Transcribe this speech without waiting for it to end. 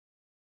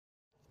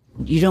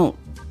you don't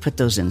put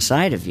those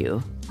inside of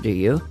you, do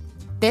you?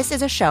 This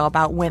is a show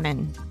about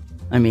women.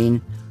 I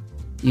mean,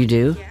 you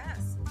do?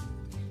 Yes.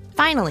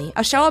 Finally,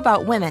 a show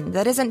about women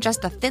that isn't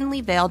just a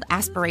thinly veiled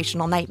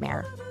aspirational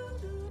nightmare.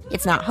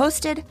 It's not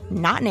hosted,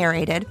 not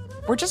narrated.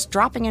 We're just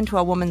dropping into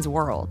a woman's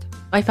world.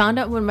 I found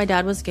out when my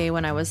dad was gay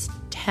when I was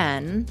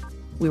 10.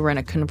 We were in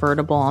a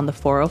convertible on the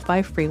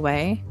 405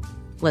 freeway,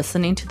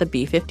 listening to the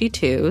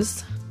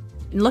B-52s.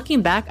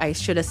 Looking back, I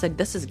should have said,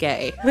 this is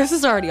gay. This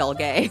is already all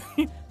gay.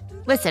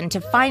 Listen to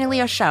Finally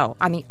a Show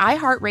on the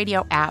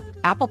iHeartRadio app,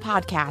 Apple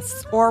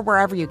Podcasts, or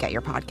wherever you get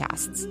your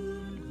podcasts.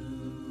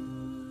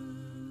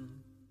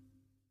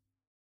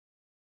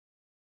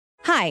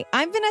 Hi,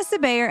 I'm Vanessa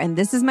Bayer, and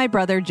this is my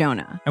brother,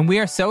 Jonah. And we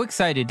are so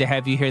excited to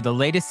have you hear the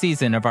latest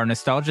season of our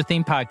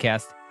nostalgia-themed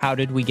podcast, How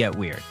Did We Get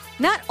Weird?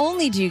 Not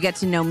only do you get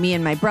to know me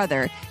and my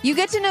brother, you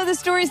get to know the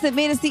stories that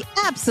made us the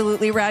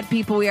absolutely rad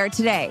people we are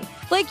today.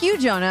 Like you,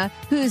 Jonah,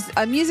 who's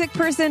a music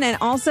person and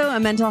also a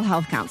mental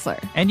health counselor.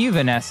 And you,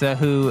 Vanessa,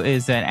 who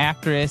is an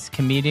actress,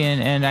 comedian,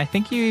 and I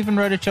think you even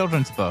wrote a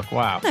children's book.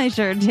 Wow. I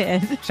sure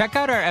did. Check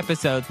out our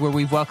episodes where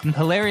we've welcomed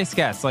hilarious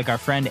guests like our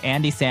friend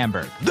Andy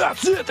Samberg.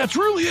 That's it. That's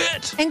really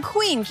it. And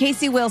Queen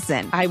Casey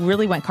Wilson. I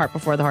really went cart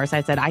before the horse.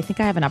 I said, I think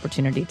I have an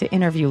opportunity to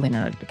interview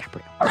Leonardo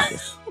DiCaprio.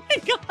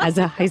 As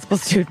a high school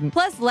student.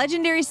 Plus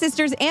legendary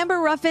sisters Amber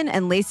Ruffin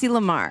and Lacey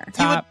Lamar.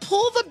 You would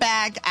pull the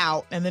bag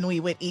out, and then we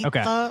would eat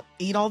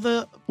all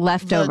the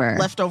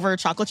leftover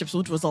chocolate chips,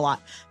 which was a lot.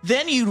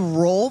 Then you'd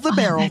roll the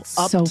barrel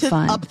up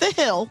the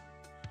hill,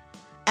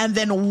 and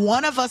then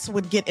one of us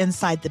would get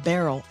inside the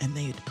barrel, and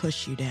they'd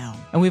push you down.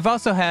 And we've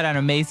also had on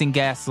amazing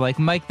guests like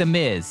Mike the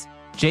Miz,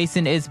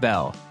 Jason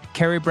Isbell,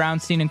 Carrie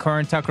Brownstein and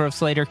Corin Tucker of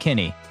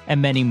Slater-Kinney,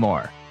 and many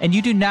more. And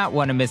you do not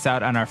want to miss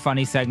out on our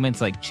funny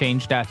segments like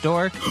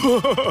Change.dork.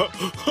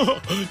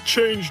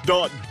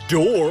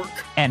 Change.dork.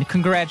 And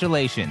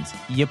congratulations,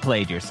 you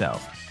played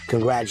yourself.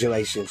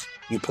 Congratulations,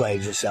 you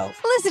played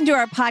yourself. Listen to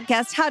our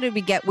podcast, How Did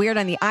We Get Weird,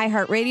 on the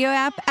iHeartRadio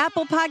app,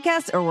 Apple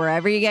Podcasts, or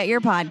wherever you get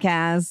your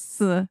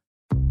podcasts.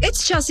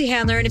 It's Chelsea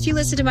Handler, and if you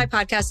listen to my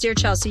podcast, Dear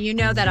Chelsea, you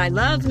know that I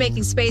love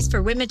making space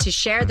for women to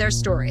share their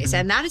stories.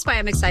 And that is why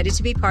I'm excited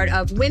to be part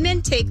of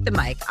Women Take the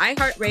Mic,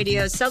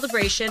 iHeartRadio's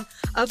celebration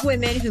of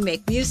women who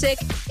make music,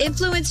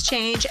 influence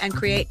change, and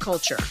create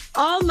culture.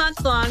 All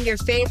month long, your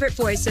favorite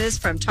voices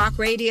from talk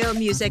radio,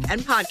 music, and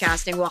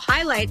podcasting will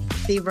highlight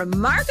the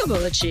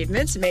remarkable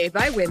achievements made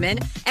by women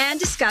and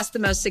discuss the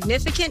most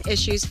significant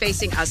issues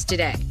facing us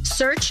today.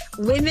 Search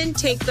Women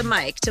Take the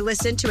Mic to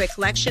listen to a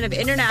collection of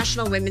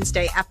International Women's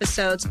Day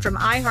episodes from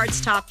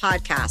iHeart's top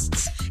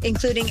podcasts,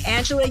 including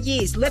Angela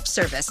Yee's Lip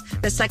Service,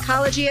 The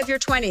Psychology of Your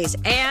 20s,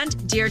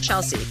 and Dear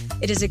Chelsea.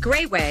 It is a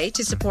great way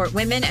to support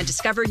women and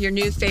discover your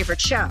new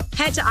favorite show.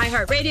 Head to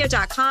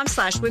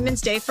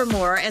iHeartRadio.com/Women's Day for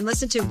more and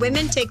listen to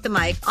Women Take the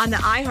Mic on the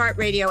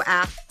iHeartRadio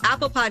app,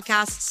 Apple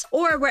Podcasts,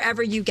 or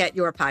wherever you get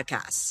your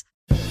podcasts.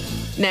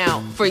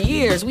 Now, for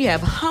years, we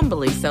have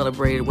humbly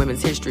celebrated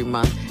Women's History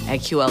Month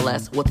at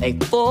QLS with a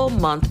full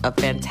month of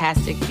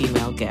fantastic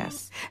female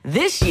guests.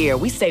 This year,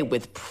 we say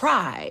with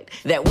pride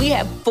that we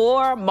have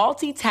 4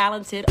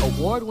 multi-talented,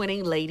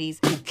 award-winning ladies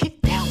who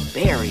kick down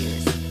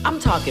barriers. I'm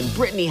talking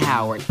Brittany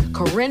Howard,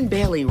 Corinne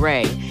Bailey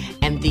Ray,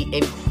 and the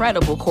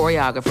incredible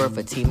choreographer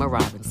Fatima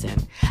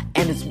Robinson,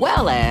 and as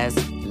well as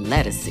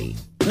Lettucey.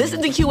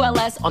 Listen to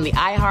QLS on the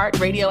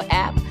iHeartRadio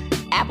app,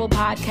 Apple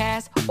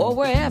Podcasts, or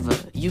wherever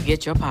you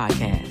get your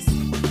podcasts.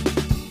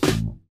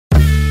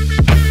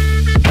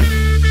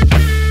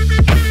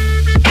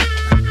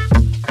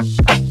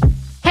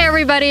 Hey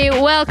everybody,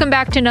 welcome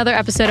back to another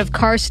episode of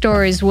Car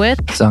Stories with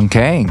Sung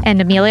Kang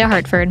and Amelia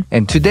Hartford.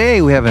 And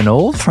today we have an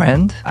old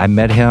friend. I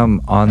met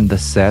him on the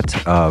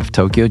set of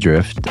Tokyo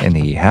Drift, and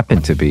he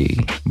happened to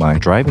be my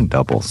driving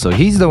double. So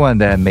he's the one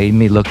that made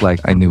me look like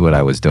I knew what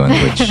I was doing,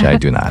 which I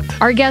do not.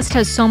 Our guest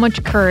has so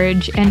much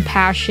courage and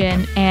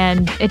passion,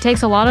 and it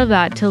takes a lot of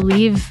that to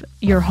leave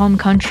your home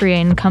country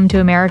and come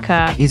to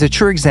America. He's a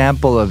true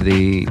example of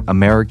the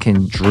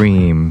American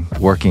dream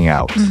working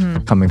out,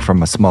 coming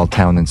from a small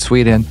town in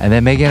Sweden and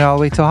then making it all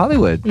the way to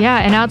Hollywood. Yeah,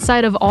 and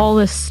outside of all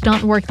the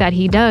stunt work that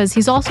he does,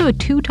 he's also a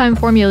 2-time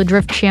Formula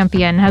Drift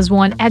champion, has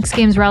won X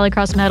Games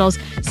Rallycross medals,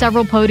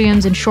 several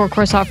podiums in short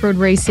course off-road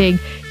racing.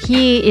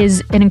 He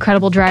is an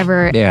incredible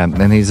driver. Yeah,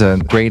 and he's a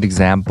great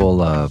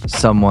example of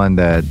someone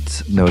that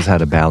knows how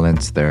to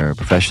balance their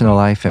professional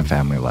life and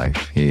family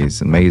life.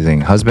 He's an amazing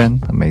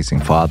husband,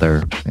 amazing father,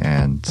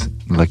 and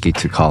lucky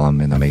to call him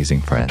an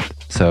amazing friend.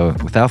 So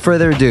without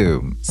further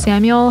ado,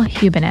 Samuel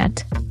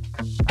Hübinette.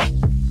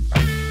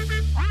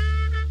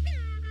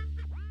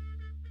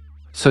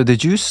 So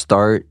did you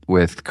start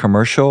with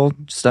commercial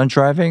stunt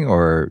driving,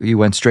 or you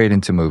went straight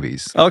into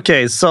movies?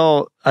 Okay,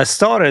 so I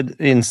started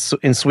in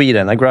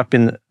Sweden. I grew up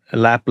in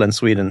Lapland,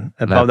 Sweden,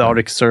 above the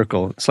Arctic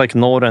Circle. It's like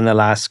northern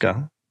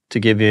Alaska, to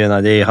give you an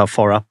idea how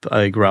far up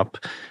I grew up,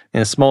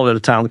 in a small little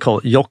town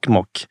called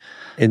Jokkmokk.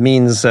 It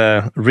means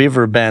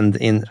river bend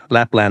in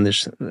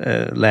Laplandish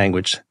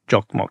language,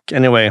 Jokkmokk.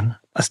 Anyway,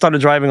 I started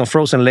driving on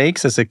frozen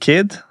lakes as a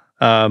kid.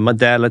 My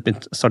dad let me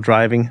start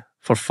driving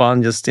for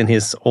fun, just in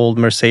his old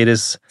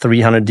Mercedes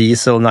 300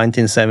 diesel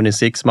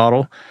 1976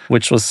 model,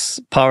 which was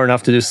power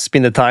enough to just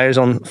spin the tires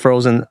on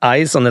frozen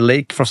ice on the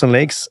lake, frozen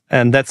lakes.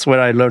 And that's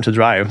where I learned to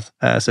drive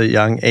as a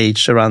young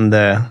age, around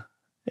 9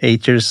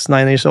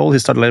 years old. He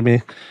started letting me.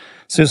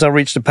 As soon as I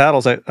reached the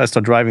paddles, I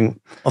started driving.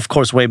 Of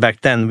course, way back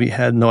then, we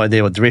had no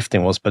idea what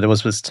drifting was, but it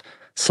was just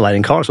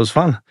sliding cars. It was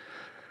fun.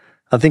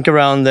 I think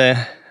around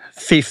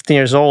 15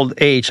 years old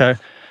age, I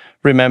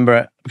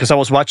remember, because I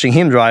was watching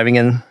him driving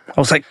and I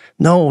was like,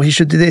 no, he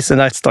should do this.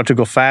 And I started to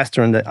go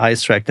faster on the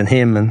ice track than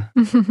him. And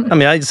I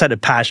mean, I just had a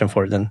passion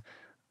for it. And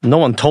no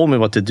one told me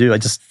what to do. I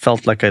just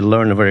felt like I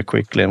learned very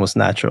quickly and was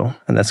natural.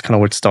 And that's kind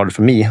of where it started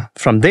for me.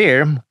 From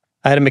there,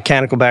 I had a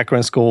mechanical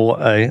background in school.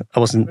 I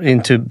wasn't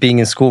into being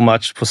in school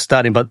much for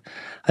studying, but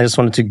I just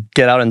wanted to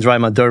get out and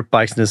drive my dirt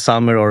bikes in the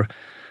summer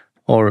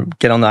or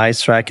get on the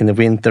ice track in the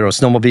winter, or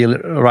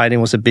snowmobile riding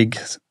was a big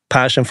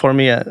passion for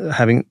me,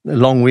 having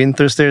long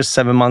winters there,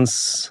 6-7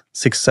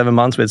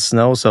 months with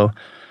snow. So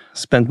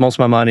spent most of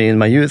my money in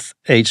my youth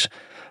age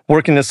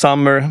working in the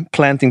summer,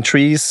 planting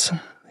trees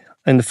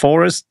in the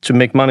forest to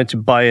make money to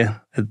buy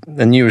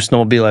a newer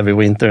snowmobile every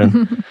winter,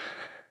 and,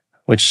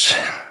 which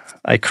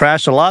I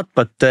crashed a lot,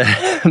 but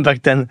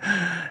back then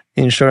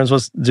insurance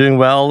was doing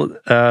well.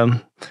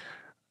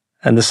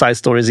 And the side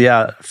story is,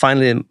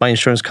 finally my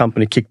insurance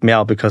company kicked me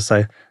out because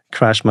I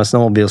crashed my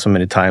snowmobile so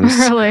many times.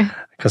 Really?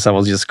 Because I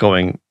was just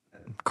going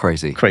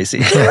crazy.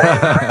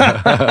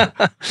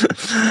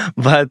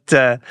 But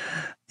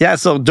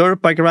so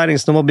dirt bike riding,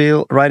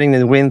 snowmobile riding in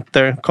the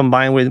winter,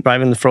 combined with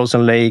driving the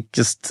frozen lake.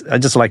 I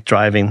just like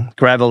driving.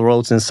 Gravel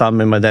roads in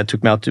summer, my dad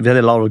took me out to. We had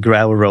a lot of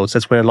gravel roads.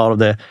 That's where a lot of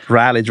the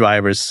rally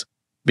drivers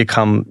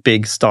become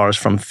big stars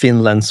from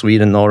Finland,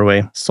 Sweden,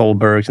 Norway,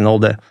 Solberg, and all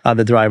the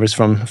other drivers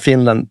from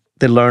Finland.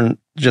 They learn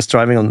just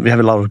driving on. We have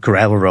a lot of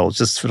gravel roads,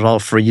 just a lot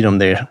of freedom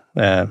there.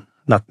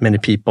 Not many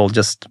people,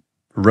 just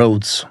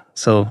roads.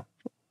 So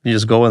you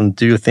just go and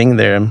do your thing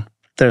there. And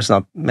there's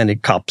not many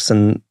cops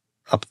and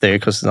up there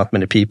because there's not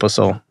many people.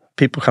 So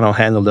people kind of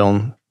handle their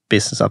own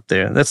business up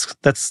there.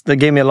 That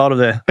gave me a lot of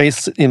the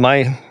base in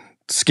my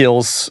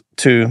skills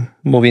to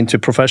move into a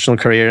professional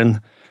career.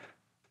 And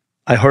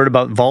I heard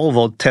about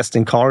Volvo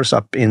testing cars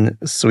up in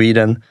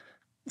Sweden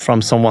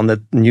from someone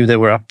that knew they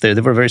were up there.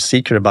 They were very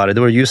secret about it.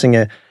 They were using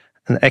an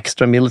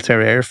extra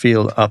military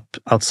airfield up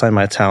outside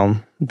my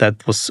town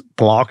that was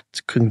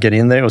blocked, couldn't get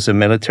in there. It was a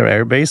military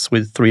airbase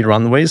with 3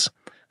 runways.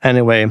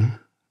 Anyway,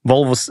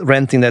 Volvo was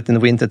renting that in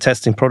the winter,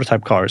 testing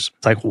prototype cars.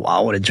 It's like,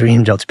 wow, what a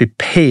dream job to be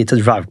paid to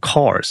drive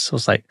cars. I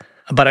was like,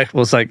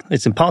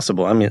 it's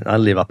impossible. I mean, I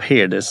live up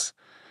here.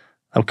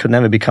 I could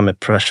never become a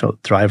professional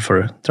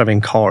driver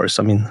driving cars.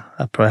 I mean,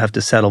 I probably have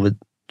to settle with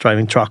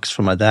driving trucks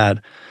for my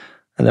dad.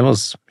 And that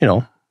was,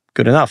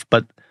 good enough.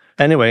 But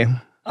anyway,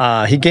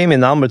 he gave me a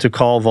number to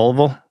call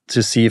Volvo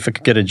to see if I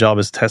could get a job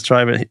as a test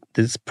driver.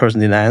 This person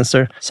didn't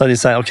answer. So I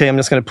decided, okay, I'm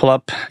just going to pull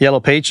up Yellow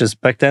Pages.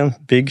 Back then,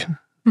 big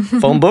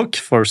phone book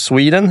for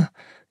Sweden.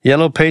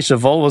 Yellow Page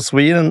of Volvo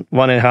Sweden,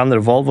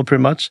 1-800 Volvo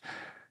pretty much.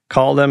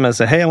 Call them and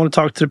say, hey, I want to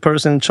talk to the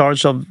person in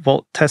charge of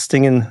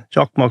testing in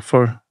Jokkmokk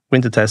for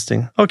winter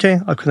testing. Okay,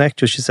 I'll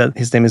connect you. She said,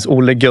 his name is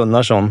Ole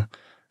Gunnarsson.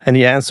 And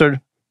he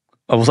answered.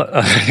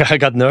 I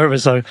got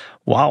nervous.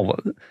 Wow.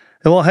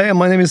 Well, hey,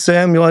 my name is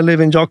Samuel. I live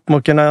in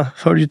Jokkmokk and I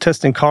heard you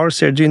testing cars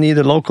here. Do you need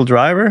a local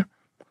driver?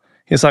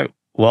 He's like,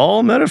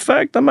 well, matter of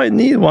fact, I might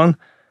need one.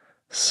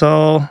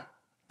 So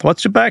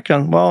what's your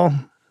background? Well,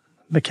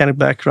 mechanic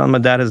background. My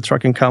dad has a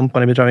trucking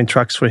company. I've been driving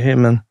trucks for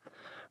him. And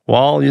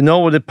well, you know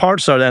what the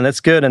parts are then.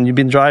 That's good. And you've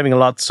been driving a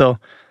lot. So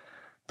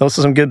those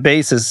are some good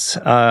bases.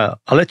 I'll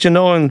let you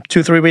know in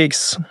 2-3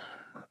 weeks.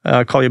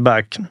 I'll call you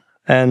back.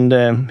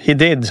 And he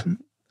did.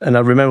 And I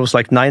remember it was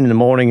like 9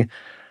 a.m.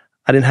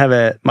 I didn't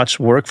have much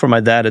work for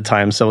my dad at the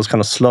time, so I was kind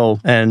of slow.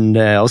 And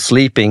I was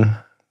sleeping.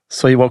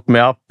 So he woke me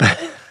up.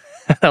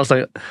 I was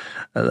like,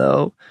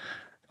 hello?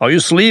 Are you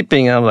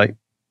sleeping? And I'm like,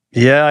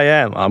 yeah, I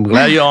am. I'm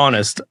glad you're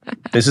honest.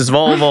 This is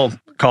Volvo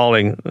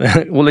calling.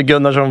 Ole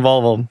Gunnarsson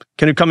Volvo.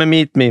 Can you come and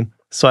meet me?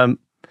 So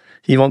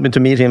he wanted me to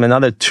meet him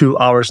another 2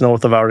 hours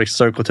north of Arctic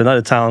Circle to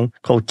another town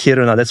called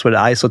Kiruna. That's where the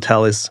Ice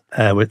Hotel is,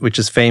 which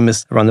is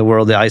famous around the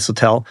world, the Ice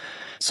Hotel.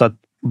 So I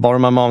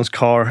borrowed my mom's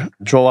car,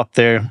 drove up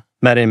there,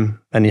 met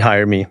him, and he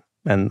hired me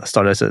and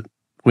started as a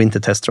winter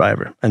test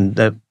driver. And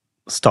that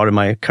started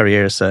my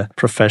career as a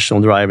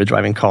professional driver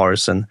driving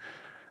cars. And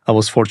I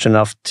was fortunate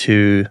enough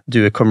to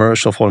do a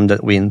commercial for them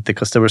that winter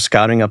because they were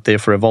scouting up there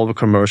for a Volvo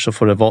commercial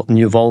for the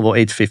new Volvo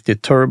 850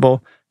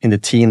 Turbo in the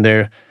team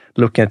there,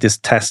 looking at this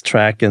test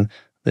track, and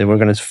they were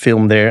going to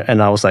film there.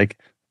 And I was like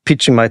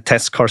pitching my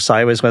test car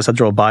sideways as I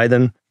drove by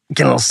them,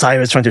 getting a little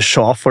sideways, trying to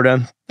show off for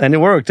them. And it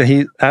worked. And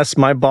he asked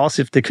my boss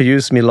if they could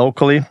use me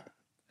locally.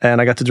 And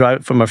I got to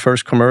drive for my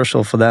first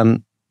commercial for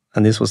them.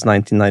 And this was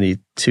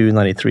 1992,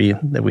 93,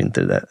 the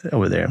winter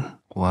over there.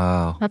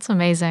 Wow. That's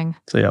amazing.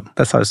 So yeah,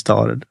 that's how it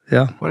started.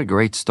 Yeah. What a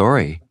great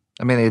story.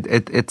 I mean,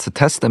 it's a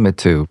testament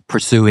to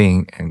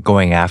pursuing and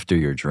going after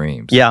your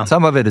dreams. Yeah.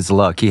 Some of it is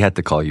luck. He had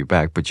to call you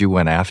back, but you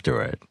went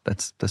after it.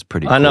 That's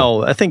pretty cool. I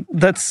know. I think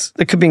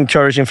it could be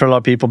encouraging for a lot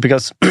of people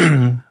because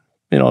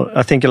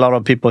I think a lot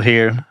of people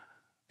here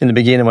in the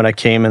beginning when I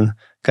came and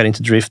got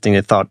into drifting,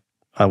 they thought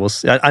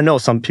I know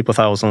some people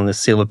thought I was on the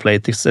silver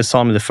plate. They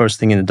saw me the first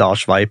thing in the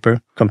Dodge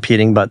Viper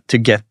competing, but to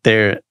get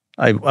there,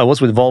 I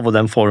was with Volvo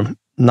then for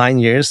 9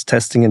 years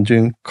testing and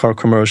doing car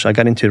commercial. I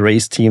got into a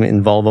race team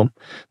in Volvo,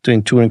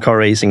 doing touring car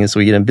racing in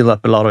Sweden, built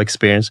up a lot of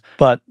experience,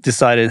 but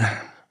decided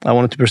I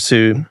wanted to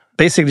pursue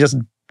basically just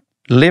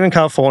live in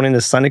California, in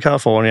the sunny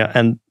California,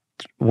 and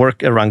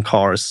work around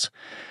cars.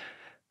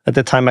 At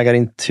the time, I got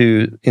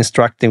into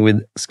instructing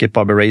with Skip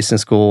Barber Racing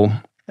School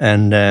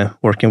and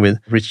working with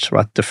Rich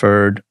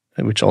Rutherford,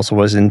 which also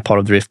was in part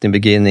of drifting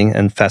beginning,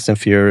 and Fast and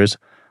Furious,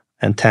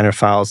 and Tanner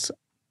Fouls.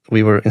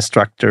 We were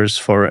instructors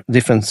for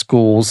different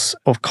schools.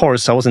 Of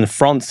course, I was in the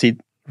front seat,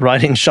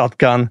 riding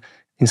shotgun,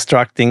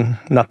 instructing,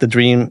 not the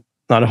dream,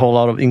 not a whole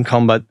lot of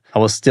income, but I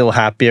was still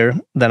happier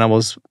than I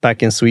was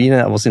back in Sweden.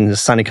 I was in the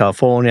sunny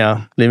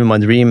California, living my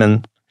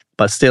dream,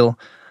 but still,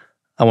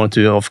 I wanted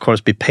to, of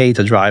course, be paid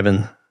to drive,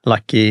 and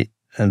lucky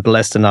and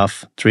blessed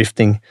enough,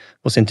 drifting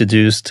was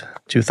introduced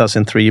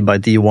 2003 by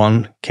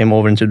D1, came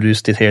over and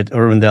introduced it here at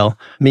Irvindale.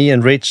 Me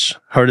and Rich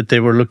heard that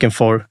they were looking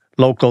for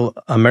local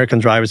American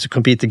drivers to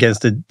compete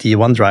against the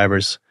D1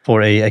 drivers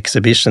for a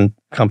exhibition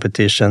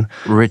competition.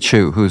 Rich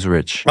who? Who's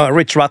Rich?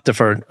 Rich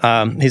Rutherford.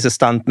 He's a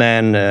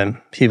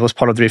stuntman. He was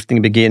part of drifting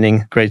in the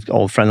beginning, great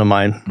old friend of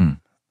mine,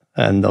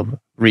 and of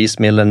Reese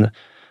Millen.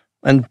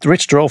 And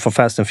Rich drove for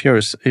Fast and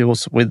Furious. He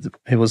was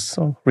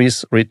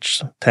Reese,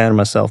 Rich, Tan,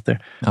 myself there.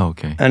 Oh,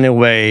 okay.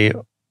 Anyway,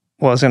 I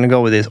was going to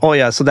go with this. Oh,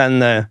 yeah. So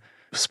then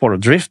sport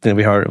of drifting,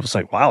 we heard, it was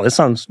like, wow, this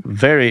sounds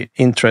very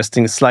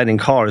interesting, sliding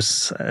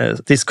cars.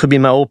 This could be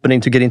my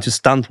opening to get into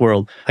stunt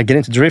world. I get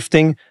into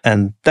drifting,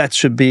 and that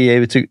should be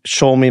able to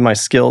show me my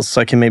skills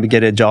so I can maybe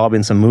get a job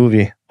in some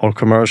movie or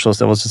commercials.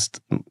 That was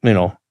just,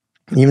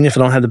 even if I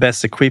don't have the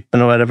best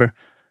equipment or whatever,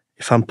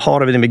 if I'm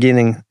part of it in the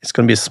beginning, it's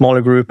going to be a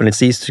smaller group and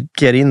it's easy to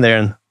get in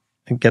there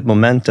and get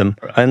momentum.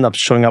 I ended up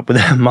showing up with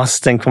a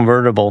Mustang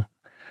convertible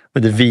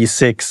with a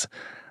V6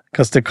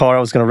 because the car I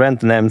was going to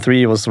rent, an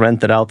M3, was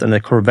rented out, and the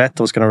Corvette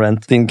I was going to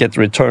rent didn't get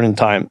the return in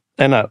time.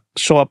 And I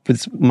show up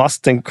with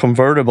Mustang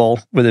convertible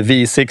with a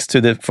V6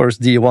 to the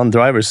first D1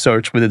 driver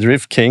search with a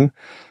Drift King,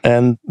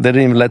 and they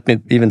didn't even let me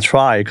even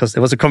try because it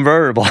was a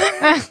convertible.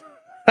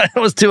 It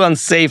was too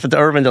unsafe at the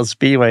Irvindale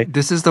Speedway.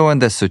 This is the one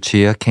that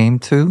Suchiya came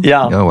to?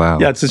 Yeah. Oh, wow.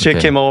 Yeah, Suchiya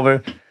came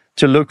over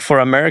to look for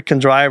American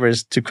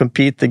drivers to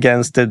compete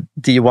against the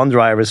D1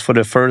 drivers for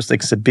the first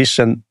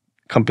exhibition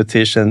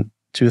competition,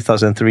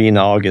 2003 in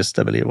August,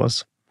 I believe it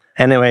was.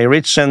 Anyway,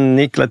 Rich and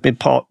Nick let me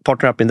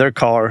partner up in their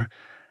car,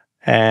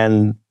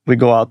 and we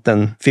go out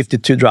and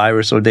 52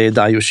 drivers, so they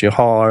Dayushi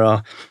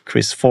Hara,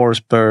 Chris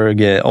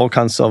Forsberg, all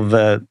kinds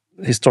of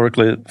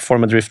historically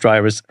former drift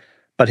drivers.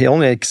 But he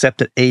only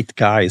accepted 8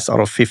 guys out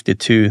of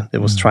 52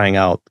 that was trying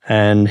out.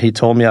 And he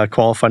told me I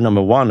qualified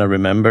number 1, I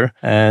remember,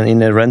 and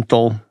in a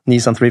rental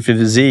Nissan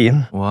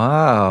 350Z.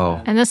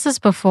 Wow. And this is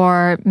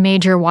before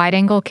major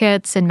wide-angle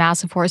kits and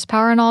massive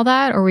horsepower and all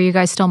that? Or were you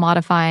guys still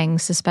modifying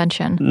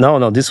suspension?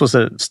 No, this was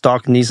a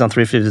stock Nissan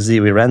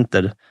 350Z we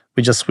rented.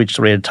 We just switched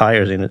rear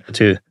tires in it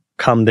to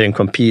come there and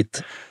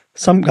compete.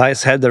 Some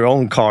guys had their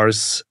own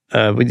cars.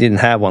 We didn't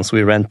have one, so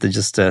we rented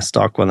just a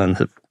stock one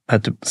and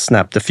had to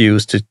snap the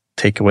fuse to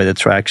take away the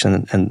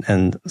traction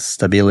and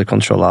stability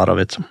control out of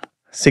it.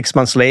 6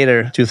 months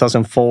later,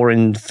 2004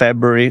 in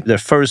February, their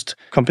first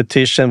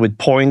competition with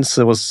points,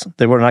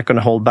 they were not going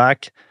to hold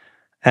back.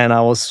 And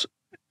I was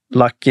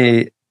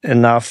lucky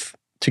enough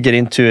to get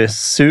into a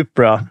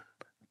Supra,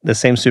 the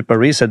same Supra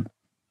Reese had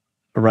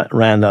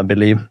ran, I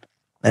believe.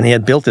 And he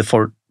had built it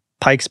for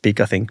Pikes Peak,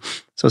 I think.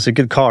 So it's a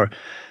good car.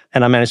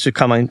 And I managed to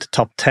come into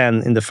top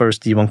 10 in the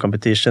first D1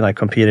 competition I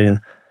competed in.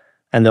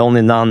 And the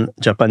only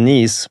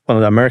non-Japanese, one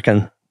of the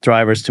American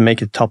drivers to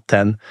make it top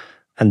 10,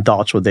 and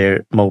Dodge were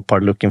there,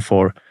 Mopar, looking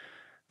for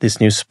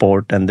this new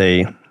sport, and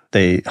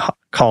they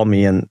called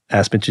me and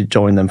asked me to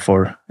join them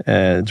for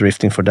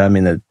drifting for them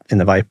in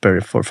the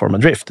Viper for Forma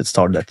Drift that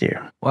started that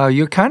year. Wow,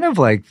 you're kind of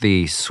like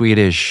the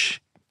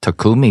Swedish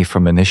Takumi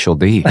from Initial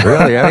D.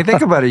 Really, I mean,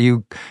 think about it.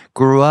 You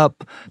grew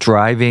up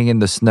driving in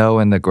the snow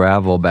and the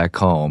gravel back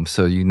home,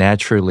 so you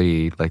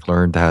naturally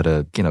learned how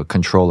to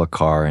control a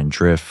car and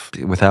drift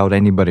without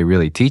anybody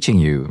really teaching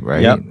you,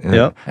 right?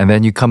 Yep. And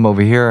then you come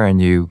over here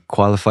and you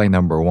qualify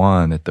number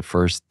 1 at the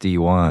first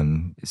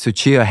D1.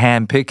 Suchiya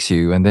handpicks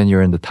you, and then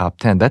you're in the top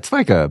 10. That's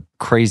like a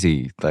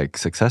crazy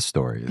success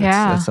story.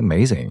 That's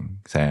amazing,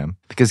 Sam.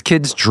 Because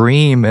kids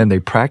dream and they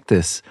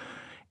practice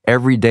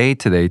every day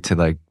today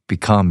to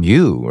become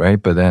you,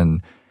 right? But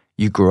then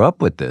you grew up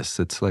with this.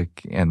 It's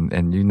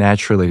and you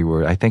naturally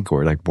were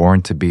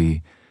born to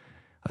be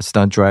a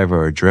stunt driver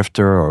or a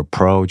drifter or a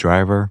pro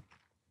driver.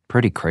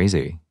 Pretty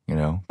crazy,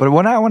 But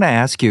what I want to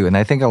ask you, and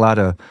I think a lot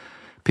of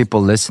people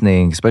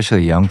listening,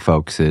 especially young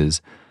folks,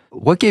 is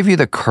what gave you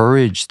the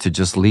courage to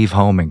just leave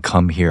home and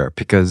come here?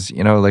 Because,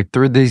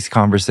 through these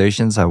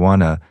conversations, I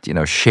want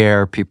to,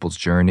 share people's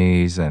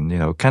journeys and,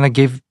 kind of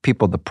give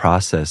people the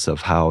process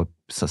of how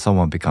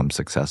someone becomes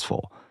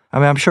successful. I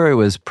mean, I'm sure it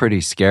was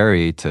pretty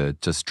scary to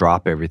just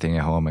drop everything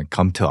at home and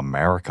come to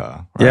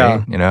America, right?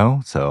 Yeah. You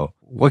know? So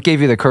what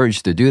gave you the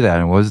courage to do that?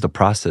 And what was the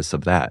process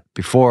of that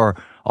before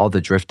all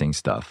the drifting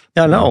stuff?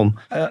 Yeah, no,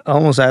 I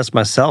almost asked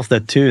myself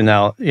that too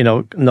now, you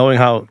know, knowing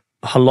how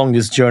long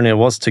this journey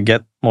was to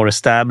get more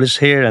established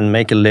here and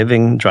make a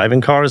living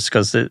driving cars,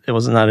 because it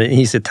was not an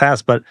easy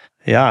task. But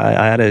yeah,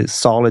 I had a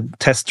solid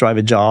test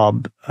driver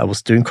job. I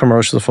was doing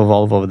commercials for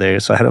Volvo over there.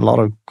 So I had a lot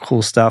of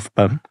cool stuff.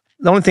 But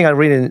the only thing I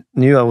really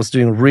knew I was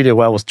doing really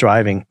well was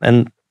driving.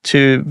 And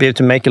to be able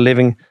to make a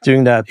living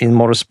doing that in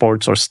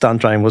motorsports or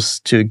stunt driving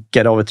was to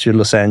get over to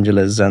Los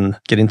Angeles and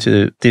get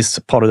into this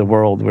part of the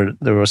world where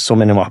there were so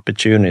many more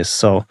opportunities.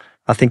 So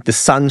I think the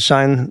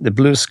sunshine, the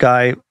blue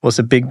sky was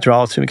a big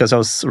draw to me because I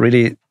was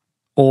really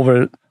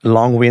over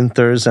long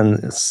winters,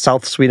 and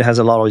South Sweden has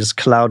a lot of just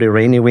cloudy,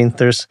 rainy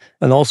winters.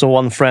 And also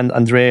one friend,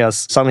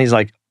 Andreas, suddenly he's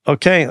like,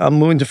 okay, I'm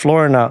moving to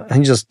Florida now. And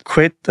he just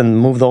quit and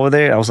moved over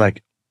there. I was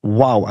like,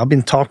 wow, I've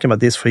been talking about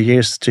this for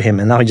years to him,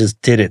 and now he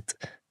just did it.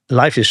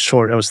 Life is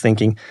short. I was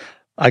thinking,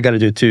 I got to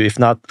do it too. If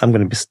not, I'm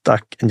going to be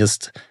stuck and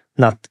just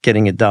not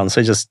getting it done.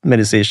 So I just made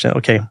a decision,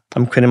 okay,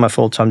 I'm quitting my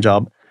full-time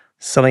job,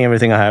 selling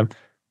everything I have,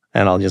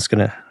 and I'm just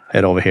going to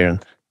head over here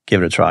and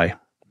give it a try.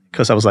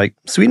 Because I was like,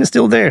 Sweden's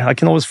still there. I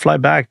can always fly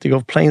back to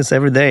go planes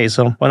every day.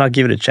 So why not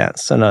give it a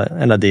chance? And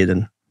I did.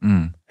 And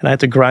I had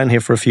to grind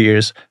here for a few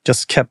years,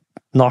 just kept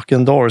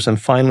knocking doors.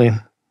 And finally,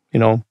 you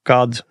know,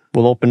 God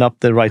will open up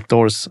the right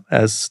doors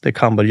as they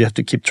come, but you have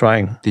to keep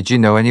trying. Did you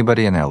know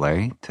anybody in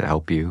LA to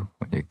help you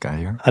when you got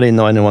here? I didn't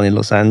know anyone in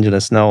Los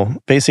Angeles, no.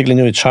 Basically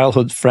knew a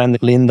childhood friend,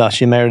 Linda.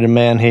 She married a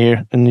man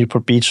here in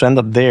Newport Beach. I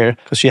ended up there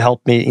because she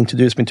helped me,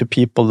 introduce me to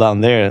people down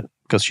there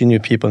because she knew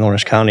people in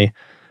Orange County.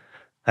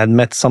 I had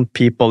met some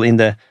people in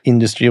the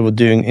industry who were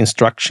doing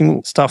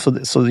instruction stuff.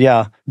 So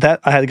yeah, that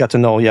I had got to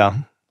know,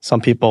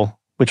 some people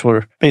which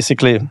were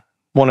basically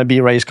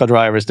wannabe race car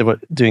drivers. They were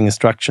doing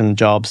instruction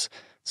jobs.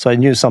 So I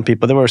knew some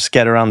people. They were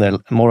scattered around there,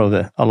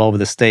 all over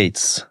the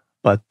States.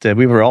 But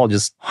we were all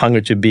just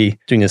hungry to be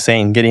doing the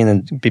same, get in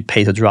and be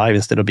paid to drive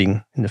instead of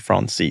being in the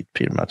front seat,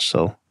 pretty much.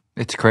 So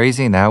it's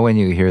crazy now when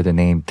you hear the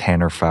name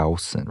Tanner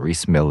Faust and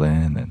Reese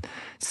Millen and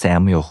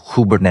Samuel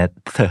Hübinette.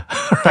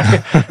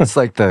 Right? It's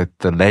like the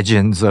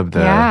legends of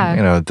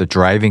the the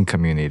driving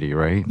community,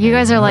 right? You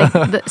guys are like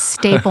the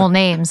staple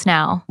names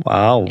now.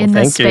 Wow, in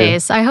this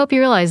space. I hope you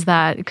realize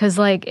that because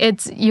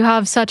you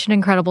have such an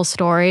incredible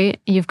story.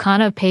 You've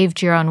kind of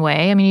paved your own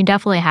way. I mean, you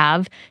definitely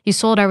have. You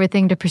sold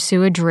everything to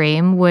pursue a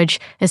dream, which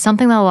is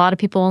something that a lot of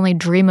people only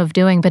dream of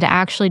doing, but to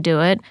actually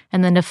do it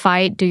and then to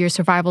fight, do your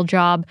survival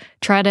job,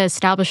 try to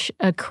establish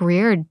a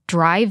career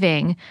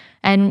driving.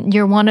 And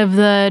you're one of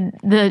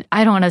the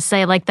I don't want to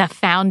say like the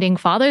founding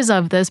fathers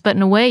of this, but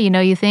in a way,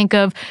 you think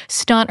of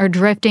stunt or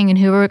drifting and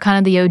who were kind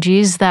of the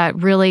OGs that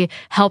really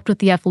helped with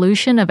the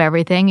evolution of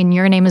everything. And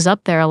your name is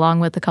up there along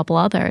with a couple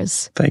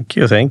others. Thank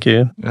you. Thank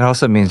you. It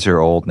also means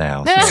you're old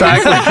now. So.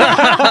 Exactly.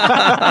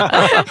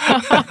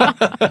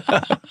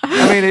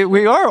 I mean,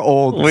 we are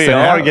old. We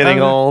are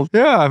getting old.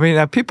 Yeah. I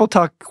mean, people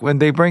talk when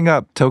they bring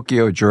up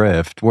Tokyo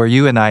Drift, where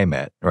you and I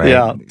met, right?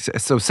 Yeah.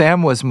 So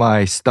Sam was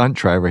my stunt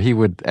driver. He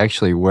would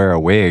actually wear a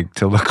wig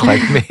to look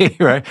like me,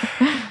 right?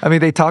 I mean,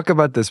 they talk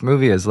about this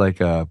movie as like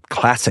a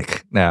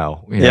classic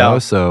now, you know?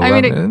 So I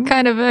mean, it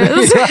kind of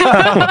is.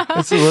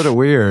 It's a little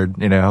weird,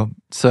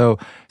 So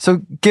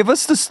give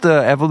us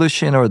the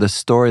evolution or the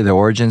story, the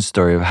origin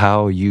story of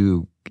how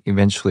you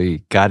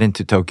eventually got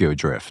into Tokyo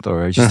Drift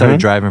or you started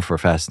driving for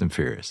Fast and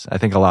Furious. I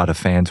think a lot of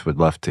fans would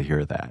love to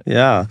hear that.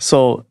 Yeah.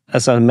 So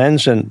as I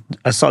mentioned,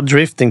 I saw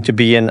drifting to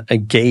be a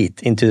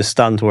gate into the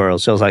stunt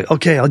world. So I was like,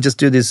 okay, I'll just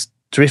do this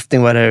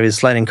drifting, whatever, is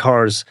sliding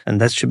cars,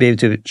 and that should be able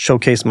to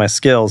showcase my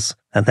skills.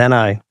 And then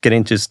I get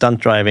into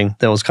stunt driving.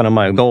 That was kind of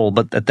my goal.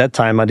 But at that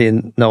time, I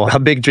didn't know how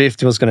big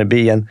drifting was going to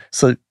be. And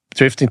so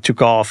drifting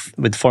took off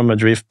with Formula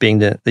Drift being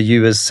the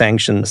US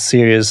sanctioned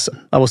series.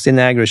 I was the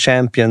Niagara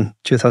champion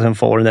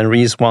 2004, and then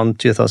Reese won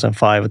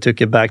 2005. I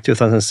took it back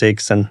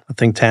 2006, and I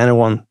think Tanner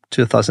won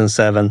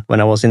 2007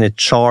 when I was in a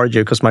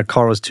Charger because my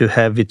car was too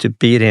heavy to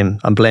beat him.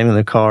 I'm blaming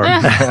the car.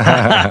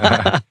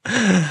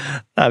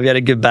 We had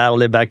a good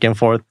battle back and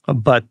forth,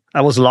 but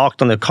I was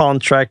locked on a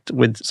contract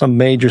with some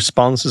major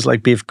sponsors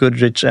like Beef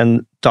Goodrich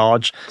and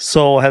Dodge.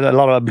 So I had a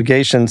lot of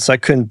obligations. I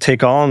couldn't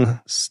take on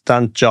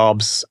stunt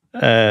jobs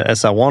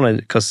as I wanted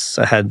because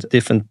I had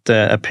different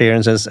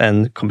appearances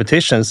and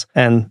competitions,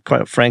 and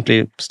quite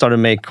frankly started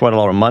to make quite a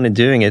lot of money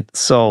doing it.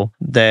 So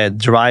the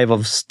drive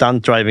of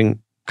stunt driving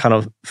kind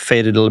of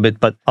faded a little bit.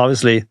 But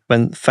obviously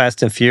when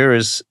Fast and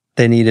Furious,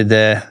 they needed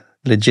the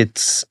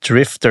legit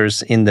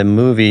drifters in the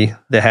movie.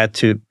 They had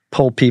to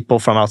pull people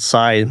from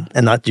outside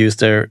and not use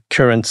their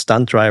current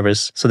stunt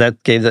drivers. So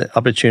that gave the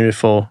opportunity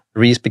for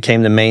Reese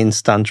became the main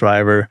stunt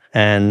driver,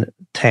 and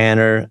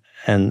Tanner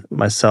and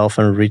myself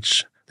and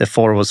Rich, the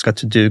four of us got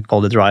to do all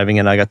the driving,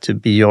 and I got to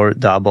be your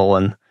double.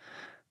 And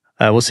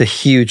it was a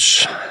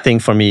huge thing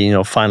for me,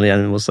 finally.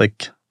 And it was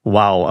like,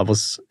 wow, I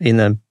was in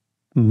a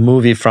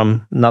movie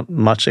from not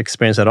much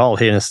experience at all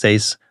here in the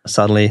States.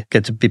 Suddenly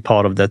get to be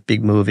part of that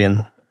big movie.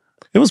 And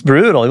It was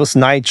brutal. It was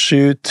night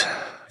shoot.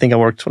 I think I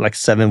worked for like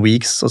 7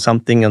 weeks or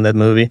something on that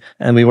movie.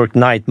 And we worked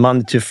night,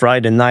 Monday to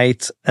Friday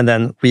night, and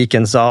then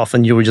weekends off.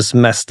 And you were just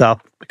messed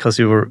up because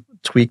you were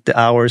tweaked the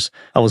hours.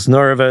 I was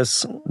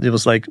nervous. It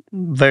was like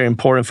very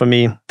important for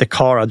me. The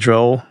car I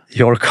drove,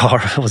 your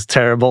car, was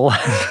terrible.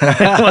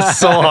 It was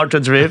so hard to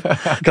drive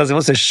because it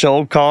was a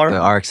show car. The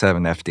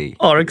RX-7 FD.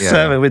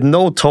 RX-7 with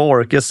no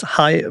torque, just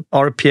high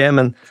RPM,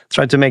 and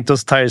trying to make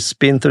those tires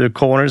spin through the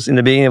corners. In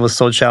the beginning, it was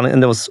so challenging.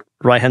 And there was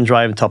right-hand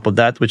drive on top of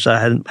that, which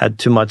I hadn't had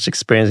too much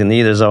experience in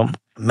either. So,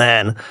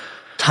 man,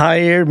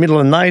 tired, middle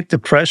of the night, the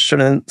pressure,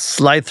 and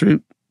slide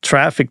through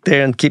traffic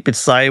there and keep it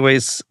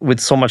sideways with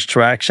so much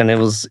traction. It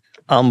was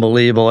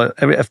unbelievable.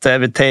 After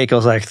every take, I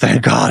was like,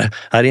 thank God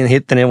I didn't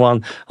hit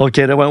anyone.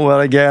 Okay, that went well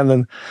again.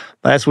 And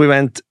as we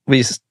went,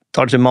 we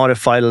started to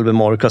modify a little bit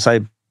more because I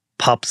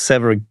popped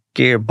several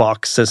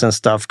gearboxes and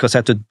stuff because I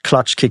had to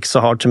clutch kick so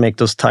hard to make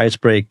those tires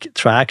break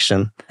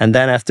traction. And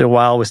then after a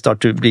while, we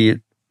started to be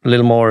a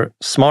little more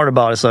smart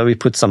about it. So we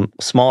put some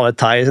smaller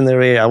tires in the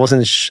rear. I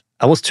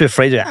was too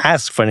afraid to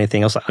ask for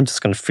anything. I was like, I'm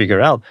just going to figure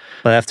it out.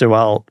 But after a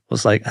while, I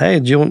was like,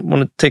 hey, do you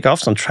want to take off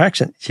some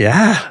traction?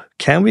 Yeah,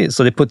 can we?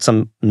 So they put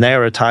some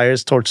narrow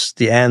tires towards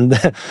the end,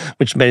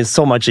 which made it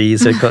so much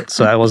easier.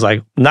 So I was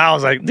like,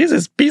 this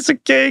is piece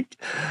of cake.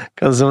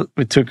 Because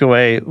we took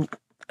away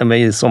and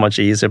made it so much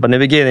easier. But in the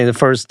beginning, the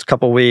first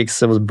couple of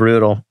weeks, it was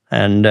brutal.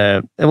 And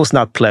it was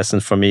not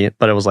pleasant for me.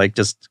 But it was like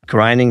just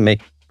grinding,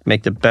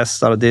 make the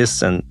best out of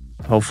this. And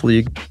hopefully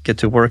you get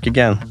to work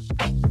again.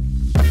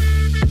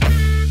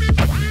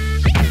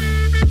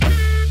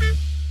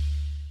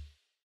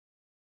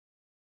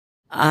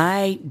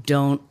 I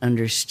don't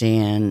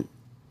understand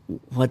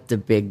what the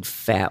big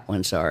fat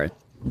ones are.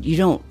 You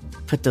don't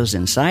put those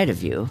inside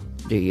of you,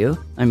 do you?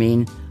 I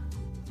mean,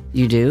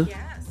 you do?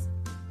 Yes.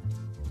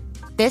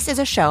 This is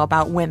a show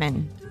about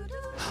women.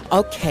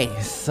 Okay,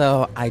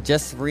 so I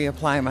just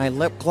reapplied my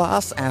lip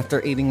gloss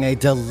after eating a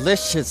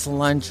delicious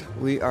lunch.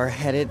 We are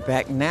headed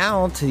back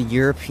now to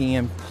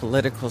European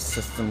Political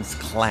Systems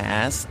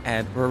class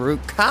at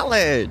Baruch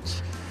College.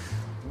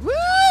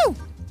 Woo!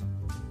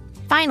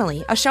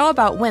 Finally, a show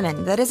about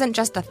women that isn't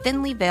just a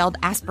thinly veiled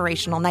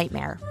aspirational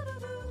nightmare.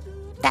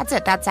 That's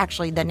it. That's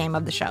actually the name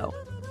of the show.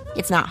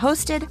 It's not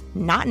hosted,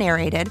 not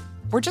narrated.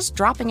 We're just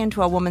dropping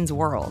into a woman's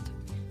world.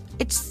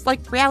 It's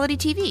like reality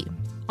TV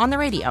on the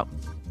radio.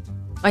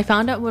 I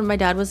found out when my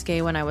dad was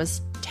gay when I was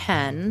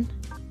 10.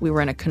 We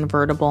were in a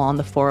convertible on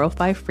the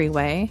 405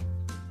 freeway,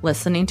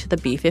 listening to the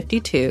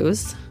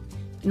B-52s.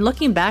 And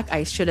looking back,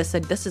 I should have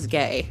said, this is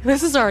gay.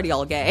 This is already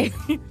all gay.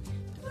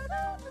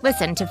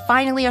 Listen to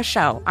Finally a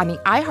Show on the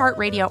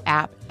iHeartRadio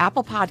app,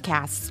 Apple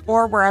Podcasts,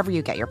 or wherever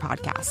you get your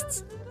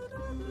podcasts.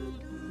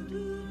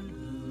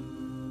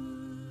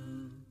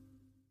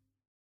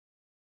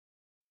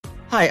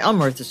 Hi, I'm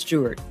Martha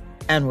Stewart,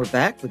 and we're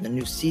back with a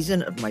new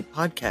season of my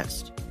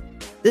podcast.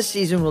 This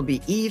season will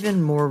be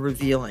even more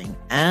revealing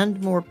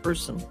and more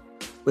personal,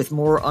 with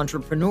more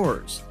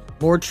entrepreneurs,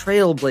 more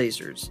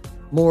trailblazers,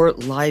 more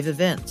live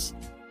events,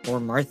 more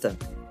Martha,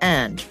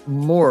 and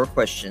more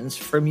questions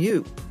from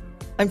you.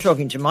 I'm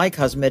talking to my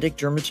cosmetic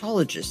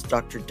dermatologist,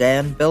 Dr.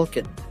 Dan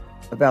Belkin,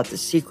 about the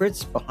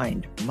secrets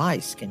behind my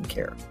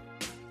skincare.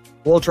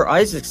 Walter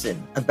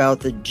Isaacson about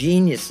the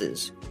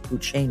geniuses who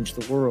changed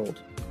the world.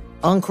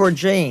 Encore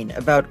Jane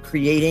about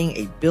creating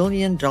a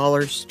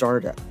billion-dollar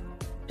startup.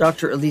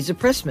 Dr. Eliza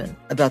Pressman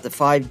about the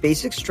 5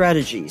 basic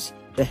strategies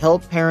to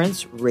help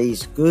parents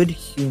raise good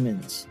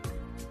humans.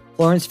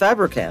 Florence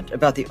Fabricant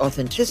about the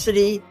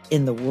authenticity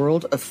in the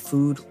world of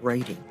food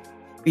writing.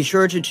 Be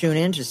sure to tune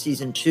in to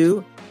Season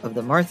 2 of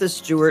the Martha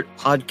Stewart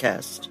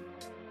Podcast.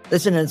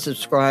 Listen and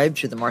subscribe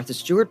to the Martha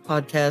Stewart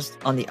Podcast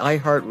on the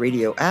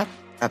iHeartRadio app,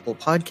 Apple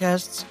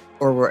Podcasts,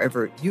 or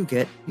wherever you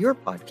get your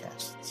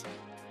podcasts.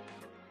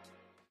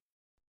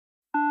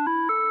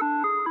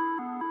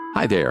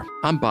 Hi there,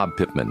 I'm Bob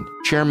Pittman,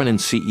 Chairman and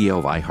CEO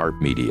of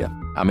iHeartMedia.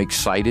 I'm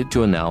excited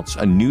to announce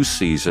a new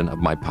season of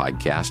my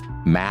podcast,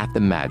 Math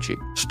and Magic,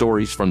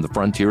 Stories from the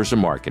Frontiers of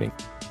Marketing.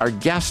 Our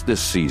guests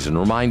this season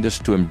remind us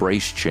to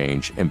embrace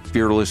change and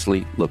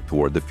fearlessly look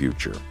toward the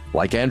future.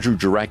 Like Andrew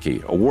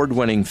Jarecki,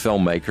 award-winning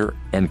filmmaker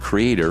and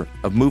creator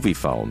of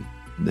Moviefone.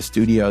 The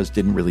studios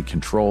didn't really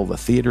control the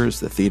theaters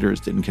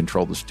didn't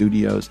control the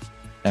studios.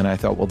 And I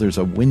thought, well, there's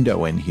a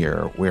window in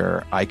here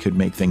where I could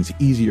make things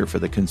easier for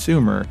the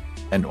consumer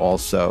and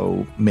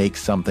also make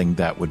something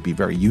that would be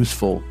very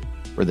useful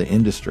for the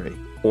industry.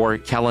 Or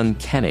Kellen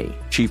Kenny,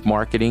 Chief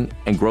Marketing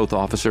and Growth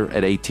Officer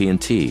at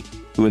AT&T,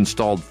 who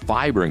installed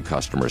fiber in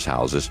customers'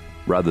 houses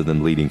rather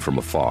than leading from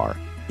afar.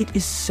 It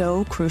is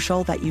so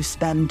crucial that you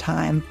spend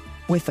time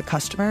with the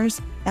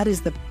customers. That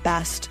is the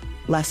best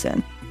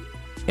lesson.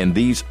 In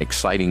these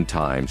exciting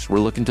times, we're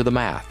looking to the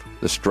math,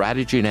 the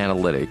strategy and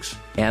analytics,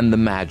 and the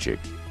magic,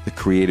 the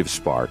creative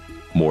spark,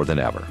 more than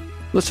ever.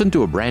 Listen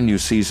to a brand new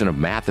season of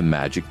Math and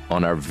Magic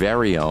on our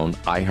very own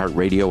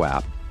iHeartRadio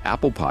app,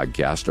 Apple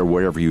Podcast, or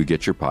wherever you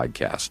get your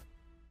podcast.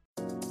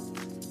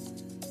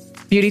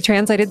 Beauty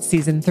Translated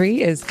Season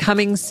 3 is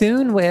coming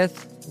soon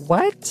with,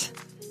 what?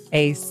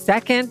 A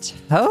second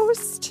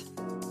host?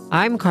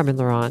 I'm Carmen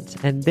Laurent,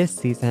 and this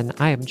season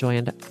I am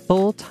joined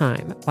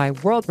full-time by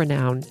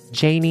world-renowned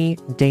Janie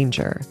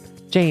Danger.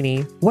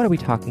 Janie, what are we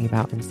talking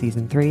about in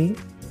season 3? We're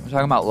talking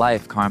about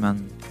life,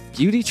 Carmen.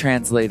 Beauty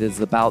Translated is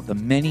about the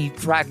many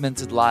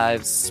fragmented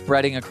lives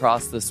spreading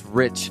across this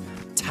rich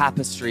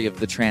tapestry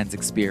of the trans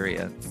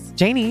experience.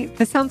 Janie,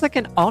 this sounds like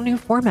an all-new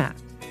format.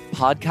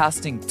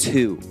 Podcasting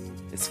 2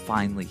 is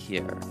finally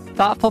here.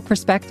 Thoughtful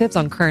perspectives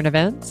on current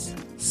events.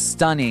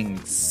 Stunning,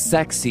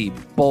 sexy,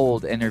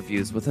 bold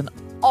interviews with an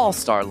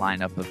all-star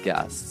lineup of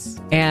guests.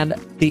 And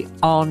the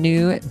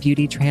all-new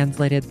Beauty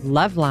Translated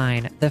Love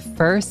Line, the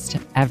first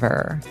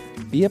ever.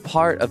 Be a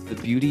part of the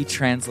Beauty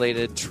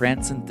Translated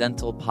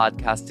transcendental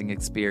podcasting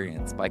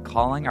experience by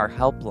calling our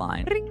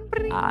helpline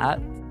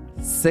at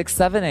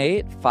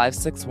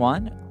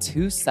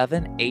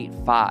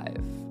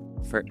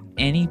 678-561-2785. For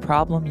any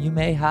problem you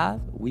may have,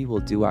 we will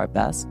do our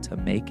best to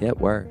make it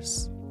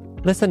worse.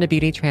 Listen to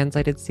Beauty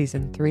Translated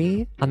Season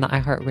 3 on the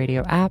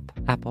iHeartRadio app,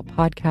 Apple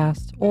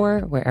Podcasts,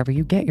 or wherever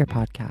you get your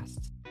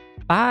podcasts.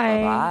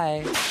 Bye.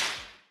 Bye.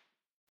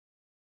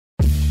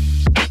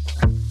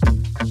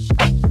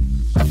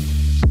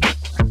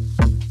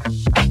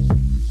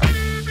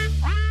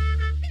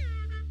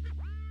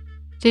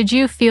 Did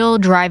you feel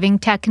driving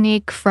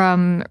technique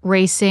from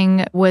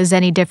racing was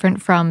any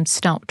different from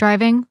stunt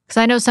driving? Because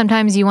I know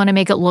sometimes you want to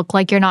make it look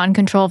like you're not in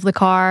control of the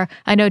car.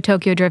 I know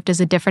Tokyo Drift is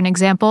a different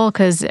example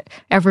because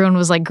everyone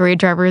was like great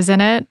drivers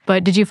in it.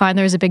 But did you find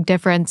there was a big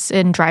difference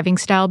in driving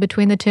style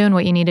between the two and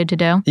what you needed to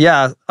do?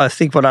 Yeah, I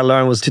think what I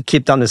learned was to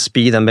keep down the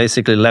speed and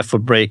basically left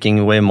foot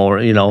braking way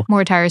more,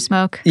 More tire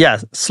smoke? Yeah,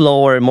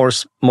 slower, more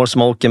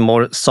smoke and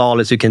more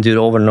solids. You can do it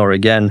over and over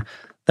again.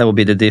 That would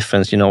be the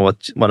difference,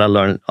 what I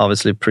learned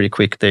obviously pretty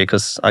quick there,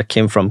 because I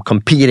came from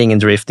competing in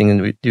drifting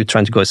and you're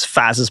trying to go as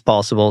fast as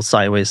possible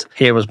sideways.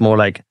 Here was more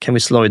like, can we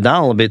slow it down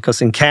a little bit? Because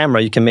in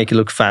camera, you can make it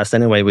look fast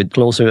anyway with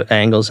closer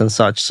angles and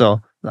such. So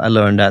I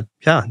learned that,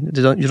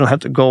 you don't have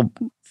to go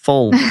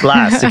full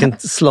blast. You can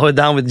slow it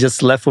down with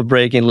just left foot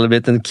braking a little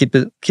bit and keep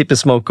the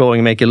smoke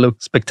going, make it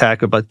look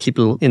spectacular, but keep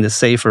it in the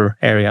safer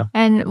area.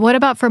 And what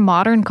about for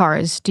modern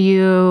cars?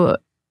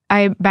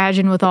 I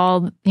imagine with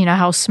all,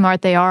 how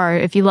smart they are,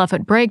 if you left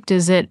foot brake,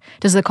 does the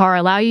car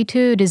allow you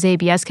to? Does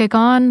ABS kick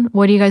on?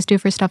 What do you guys do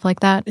for stuff like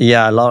that?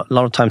 Yeah, a lot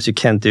of times you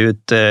can't do it.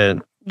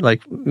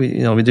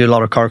 We do a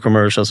lot of car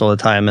commercials all the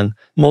time, and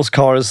most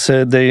cars,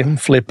 they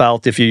flip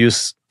out if you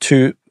use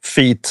 2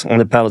 feet on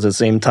the pedals at the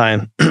same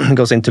time. It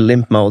goes into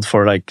limp mode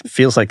for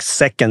feels like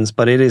seconds,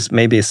 but it is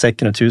maybe a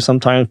second or two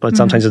sometimes, but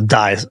sometimes it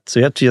dies. So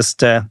you have to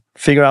just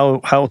figure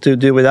out how to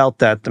do without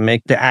that to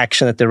make the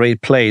action at the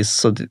right place.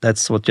 So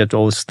that's what you have to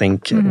always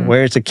think.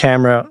 Where is the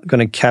camera going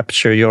to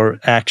capture your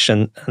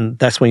action? And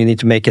that's when you need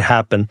to make it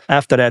happen.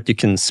 After that, you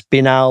can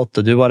spin out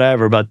or do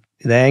whatever, but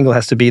the angle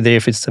has to be there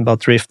if it's about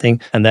drifting.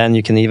 And then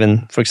you can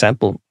even, for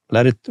example,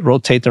 let it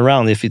rotate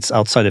around if it's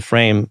outside the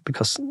frame,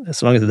 because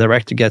as long as the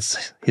director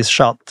gets his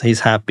shot,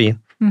 he's happy.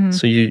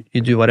 So you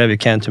do whatever you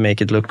can to make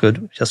it look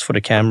good just for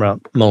the camera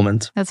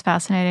moment. That's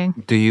fascinating.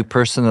 Do you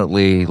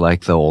personally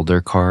like the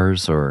older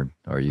cars, or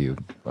are you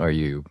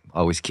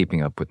always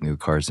keeping up with new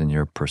cars in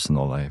your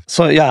personal life?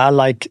 So yeah, I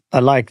like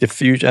the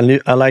future.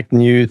 I like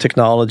new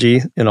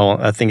technology.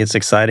 I think it's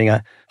exciting.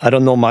 I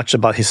don't know much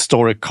about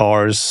historic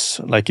cars.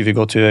 Like if you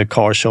go to a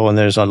car show and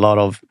there's a lot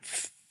of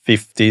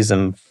 50s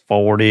and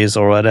 40s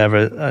or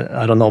whatever,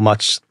 I don't know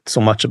so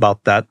much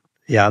about that.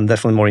 Yeah, I'm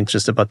definitely more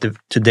interested about the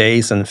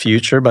today's and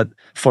future. But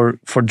for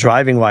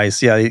driving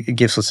wise, yeah, it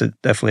gives us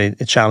definitely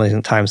a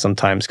challenging time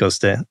sometimes, because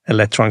the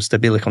electronic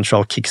stability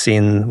control kicks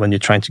in when you're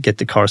trying to get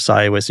the car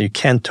sideways. And you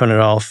can't turn it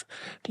off.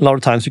 A lot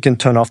of times you can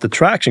turn off the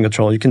traction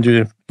control. You can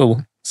do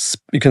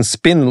you can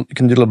spin, you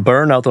can do a little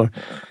burnout or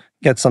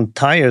get some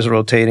tires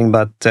rotating.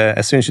 But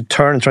as soon as you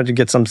turn and try to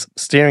get some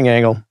steering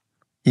angle,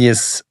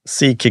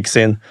 ESC kicks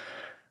in,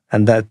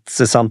 and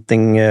that's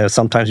something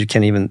sometimes you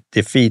can't even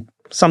defeat.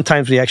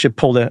 Sometimes we actually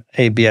pull the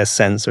ABS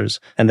sensors,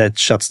 and that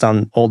shuts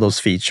down all those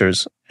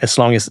features as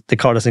long as the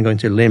car doesn't go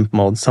into limp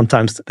mode.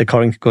 Sometimes the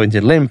car can go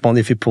into limp mode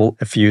if you pull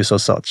a fuse or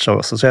such.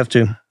 So you have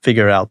to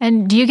figure it out.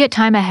 And do you get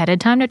time ahead of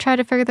time to try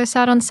to figure this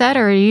out on set,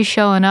 or are you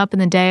showing up in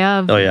the day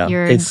of? Oh yeah,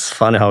 it's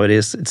funny how it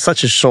is. It's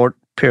such a short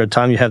period of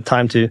time. You have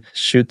time to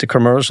shoot the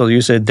commercial,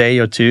 usually a day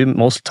or two.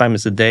 Most of the time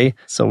it's a day.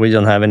 So we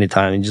don't have any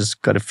time. You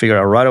just got to figure it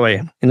out right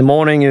away. In the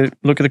morning, you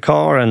look at the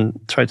car and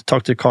try to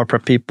talk to the car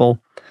prep people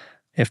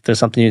if there's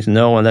something you need to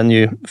know, and then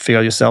you figure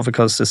out yourself,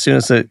 because as soon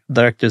as the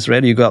director is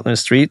ready, you go out on the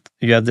street,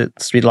 you have the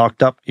street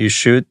locked up, you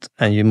shoot,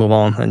 and you move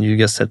on, and you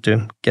just have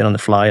to get on the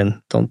fly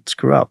and don't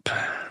screw up.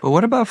 But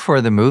what about for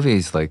the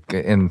movies, like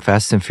in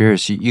Fast and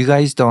Furious? You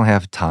guys don't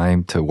have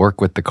time to work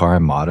with the car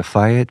and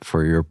modify it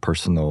for your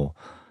personal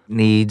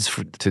needs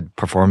to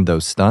perform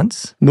those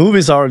stunts?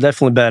 Movies are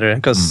definitely better,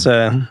 because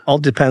all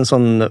depends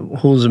on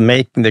who's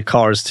making the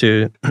cars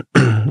to,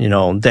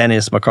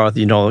 Dennis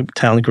McCarthy,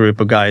 talent group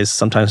of guys.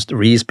 Sometimes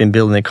Ree's been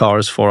building the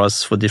cars for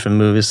us for different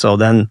movies, so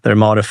then they're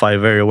modified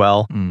very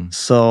well.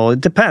 So it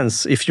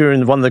depends. If you're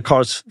in one of the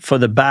cars for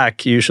the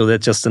back, usually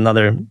it's just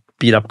another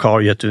beat up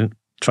car you have to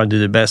try to do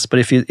the best. But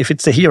if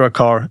it's a hero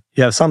car,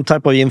 you have some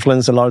type of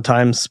influence a lot of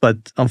times, but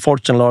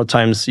unfortunately a lot of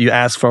times you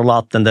ask for a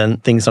lot and then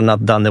things are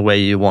not done the way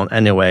you want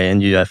anyway,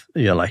 and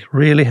you're like,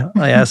 really?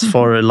 I asked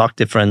for a lock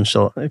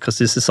differential because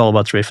this is all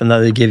about drift, and now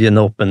they give you an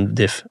open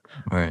diff.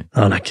 Right.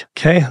 I'm like,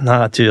 okay, now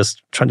I have to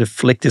just try to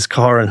flick this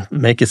car and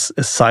make it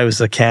as size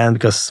as I can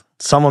because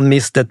someone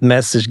missed that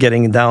message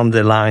getting down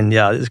the line.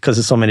 Yeah, because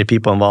there's so many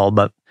people involved.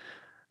 But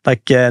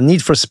like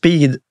Need for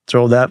Speed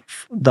drove that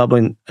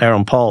doubling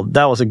Aaron Paul.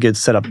 That was a good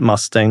setup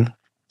Mustang.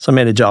 So I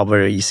made the job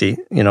very easy.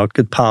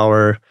 Good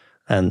power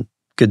and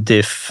good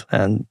diff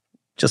and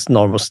just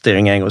normal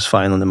steering angle was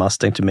fine on the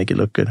Mustang to make it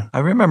look good. I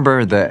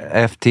remember the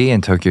FT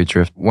in Tokyo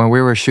Drift when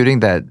we were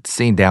shooting that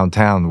scene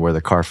downtown where the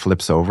car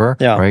flips over,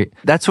 right?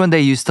 That's when they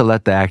used to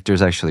let the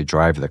actors actually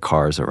drive the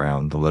cars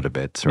around a little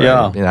bit, right?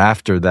 Yeah.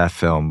 After that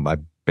film, I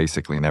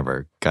basically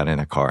never got in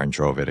a car and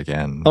drove it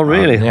again. Oh,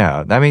 really?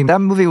 Yeah. I mean,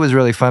 that movie was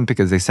really fun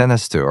because they sent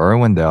us to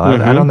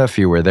Irwindale. I don't know if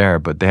you were there,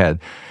 but they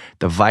had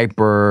the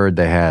Viper,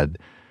 they had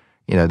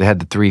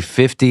the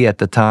 350 at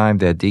the time.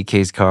 They had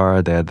DK's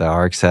car. They had the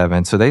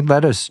RX-7. So they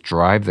let us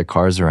drive the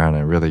cars around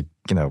and really,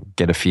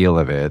 get a feel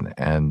of it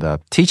and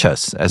teach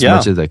us as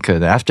much as they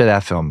could. After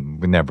that film,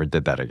 we never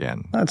did that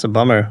again. That's a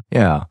bummer.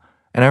 Yeah.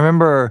 And I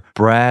remember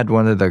Brad,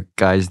 one of the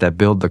guys that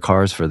build the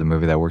cars for the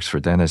movie that works for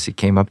Dennis, he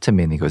came up to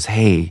me and he goes,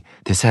 hey,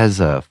 this has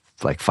a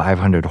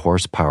 500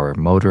 horsepower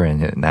motor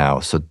in it now,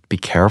 so be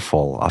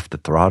careful off the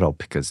throttle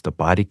because the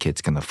body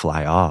kit's gonna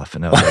fly off.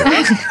 And I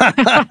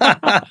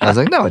was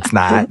like, no, it's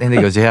not. And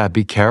he goes, yeah,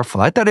 be careful.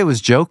 I thought it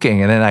was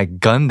joking, and then I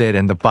gunned it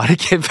and the body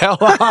kit fell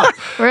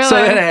off. Really? So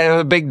then I had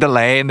a big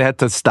delay and they had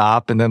to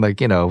stop and then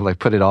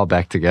put it all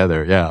back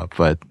together. Yeah,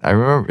 but I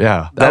remember,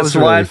 that was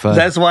really fun.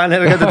 That's why I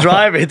never got to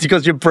drive it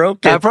because you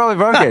broke it. I probably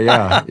broke it.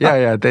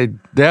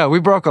 Yeah.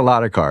 We broke a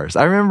lot of cars.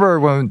 I remember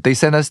when they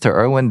sent us to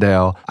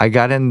Irwindale, I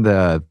got in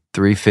the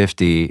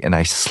 350 and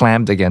I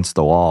slammed against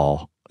the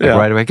wall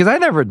right away because I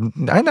never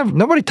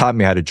nobody taught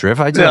me how to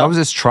drift. I was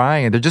just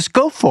trying and they just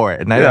go for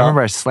it. And I remember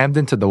I slammed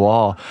into the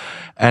wall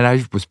and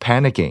I was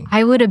panicking.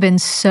 I would have been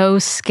so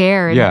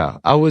scared. Yeah.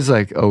 I was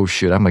like, oh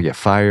shoot, I'm gonna get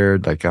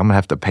fired. Like I'm gonna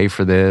have to pay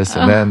for this.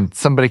 And then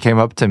somebody came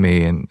up to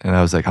me and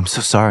I was like, I'm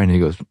so sorry. And he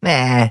goes,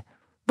 nah.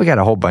 We got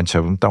a whole bunch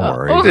of them. Don't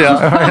worry. And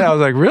I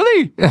was like,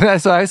 really?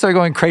 And so I started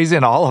going crazy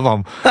in all of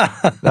them.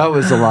 That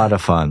was a lot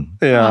of fun.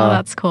 Yeah. Oh,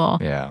 that's cool.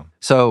 Yeah.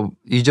 So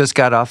you just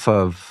got off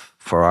of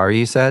Ferrari,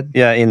 you said?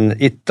 Yeah, in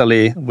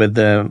Italy with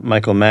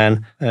Michael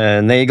Mann.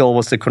 Nagel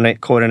was the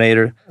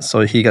coordinator,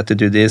 so he got to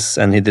do this,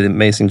 and he did an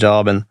amazing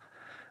job and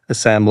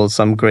assembled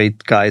some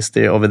great guys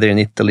over there in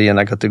Italy, and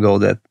I got to go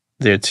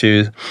there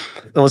too.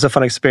 It was a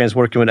fun experience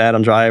working with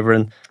Adam Driver,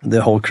 and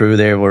the whole crew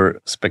there were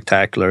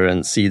spectacular,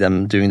 and see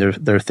them doing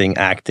their thing,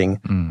 acting.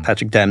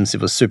 Patrick Dempsey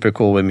was super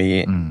cool with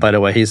me. By the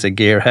way, he's a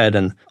gearhead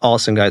and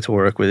awesome guy to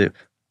work with.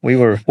 We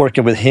were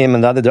working with him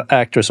and the other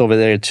actors over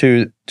there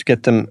too to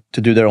get them to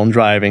do their own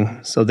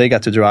driving. So they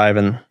got to drive,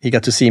 and he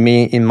got to see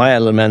me in my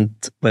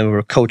element when we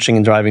were coaching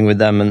and driving with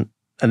them.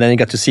 And then he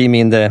got to see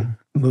me in the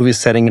movie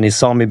setting, and he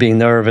saw me being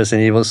nervous,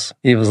 and he was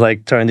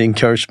like trying to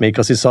encourage me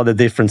because he saw the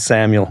different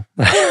Samuel.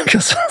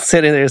 Because I was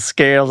sitting there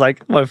scared. I was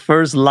like, my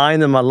first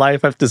line in my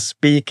life I have to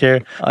speak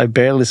here. I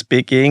barely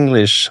speak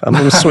English. I'm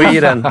from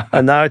Sweden,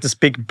 and now I have to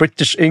speak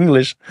British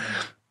English.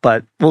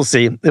 But we'll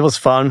see. It was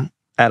fun.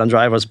 Adam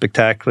Driver was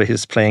spectacular.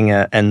 He's playing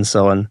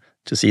Enzo, and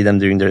to see them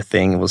doing their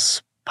thing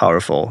was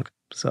powerful.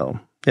 So,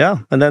 yeah.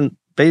 And then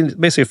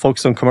basically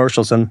focus on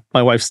commercials, and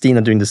my wife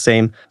Stina doing the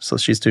same. So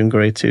she's doing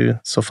great too.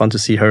 So fun to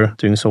see her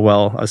doing so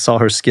well. I saw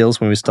her skills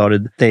when we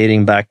started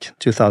dating back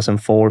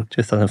 2004,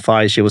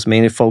 2005. She was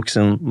mainly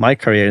focusing on my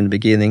career in the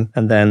beginning.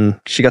 And then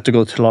she got to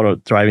go to a lot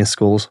of driving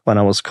schools when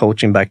I was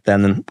coaching back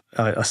then. And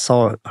I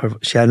saw her,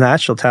 she had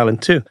natural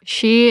talent too.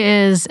 She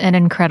is an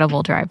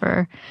incredible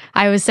driver.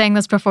 I was saying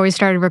this before we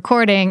started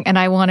recording, and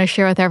I want to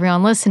share with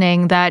everyone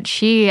listening that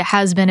she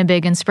has been a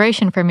big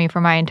inspiration for me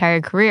for my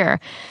entire career.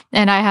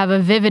 And I have a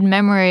vivid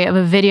memory of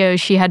a video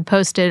she had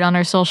posted on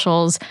her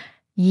socials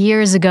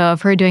years ago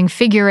of her doing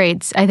figure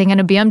eights, I think in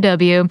a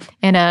BMW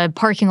in a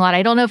parking lot.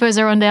 I don't know if it was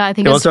Irwindale. I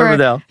think it was for a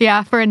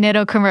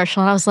Nitto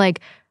commercial. And I was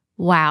like,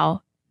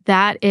 wow,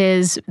 that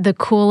is the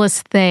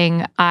coolest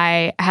thing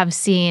I have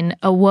seen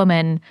a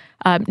woman,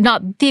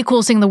 not the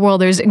coolest thing in the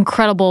world. There's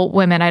incredible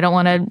women. I don't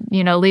want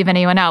to, leave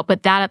anyone out.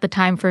 But that at the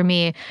time for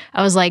me,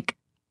 I was like,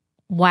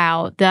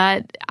 wow,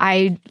 that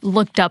I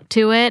looked up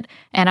to it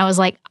and I was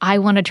like, I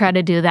want to try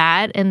to do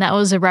that. And that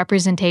was a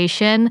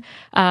representation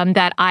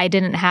that I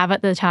didn't have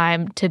at the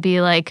time to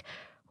be like,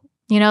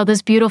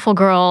 this beautiful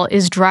girl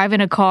is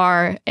driving a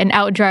car and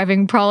out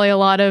driving probably a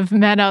lot of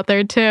men out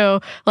there too.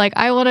 Like,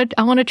 I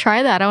want to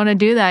try that. I want to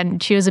do that.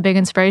 And she was a big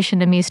inspiration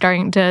to me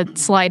starting to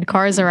slide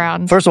cars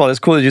around. First of all, it's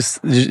cool that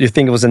you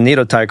think it was a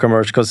Nitto tire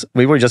commercial because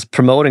we were just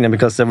promoting them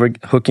because they were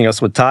hooking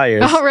us with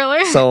tires. Oh,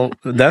 really? So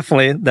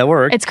definitely that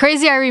worked. It's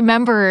crazy. I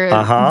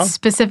remember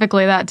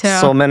specifically that too.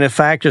 So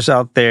manufacturers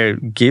out there,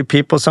 give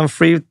people some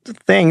free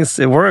things.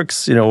 It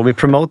works. We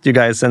promote you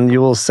guys and you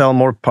will sell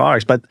more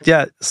products. But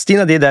yeah,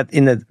 Stina did that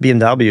in the BMW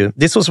BMW.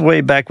 This was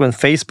way back when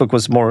Facebook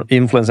was more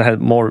influence and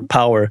had more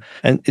power.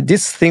 And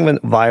this thing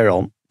went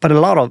viral. But a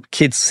lot of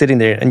kids sitting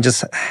there and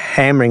just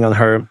hammering on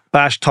her,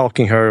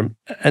 bash-talking her.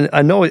 And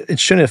I know it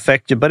shouldn't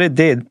affect you, but it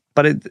did.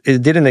 But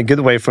it did in a good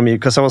way for me,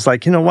 because I was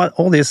like, you know what?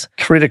 All these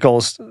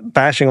criticals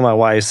bashing on my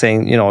wife,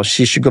 saying, you know,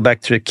 she should go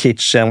back to the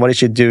kitchen. What is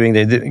she doing?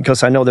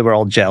 Because I know they were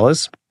all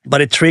jealous.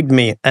 But it triggered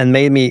me and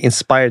made me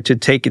inspired to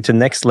take it to the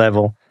next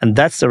level. And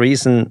that's the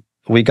reason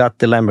we got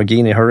the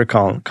Lamborghini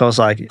Huracan, because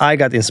like I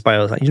got inspired.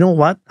 I was like, you know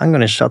what? I'm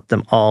going to shut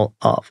them all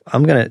off.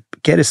 I'm going to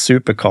get a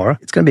supercar.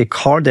 It's going to be a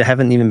car they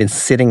haven't even been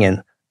sitting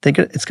in.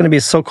 It's going to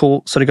be so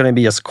cool, so they're going to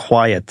be just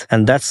quiet.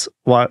 And that's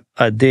what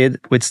I did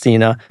with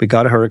Stina. We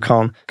got a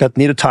Huracan, got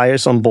Nitto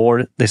Tires on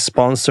board. They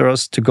sponsor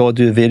us to go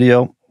do a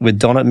video with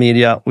Donut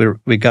Media.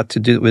 We got to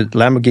do it with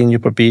Lamborghini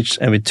Newport Beach,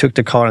 and we took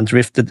the car and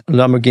drifted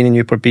Lamborghini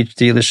Newport Beach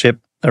dealership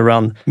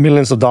around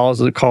millions of dollars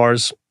of the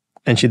cars.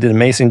 And she did an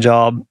amazing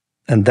job.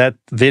 And that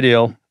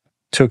video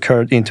took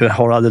her into a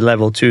whole other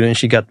level too. And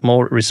she got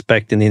more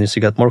respect in the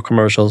industry, got more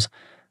commercials.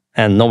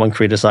 And no one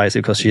criticized it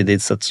because she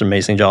did such an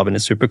amazing job in a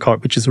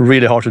supercar, which is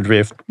really hard to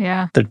drift.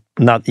 Yeah. They're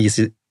not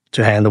easy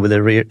to handle with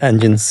a rear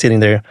engine sitting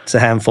there. It's a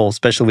handful,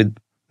 especially with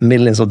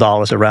millions of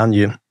dollars around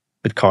you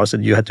with cars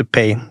that you had to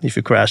pay if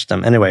you crashed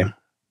them. Anyway,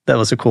 that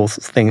was a cool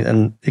thing.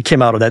 And it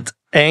came out of that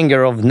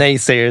anger of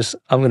naysayers.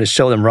 I'm going to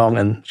show them wrong.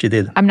 And she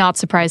did. I'm not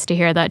surprised to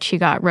hear that she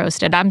got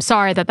roasted. I'm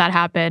sorry that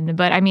happened.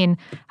 But I mean,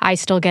 I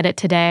still get it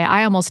today.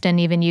 I almost didn't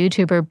even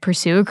YouTube or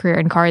pursue a career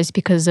in cars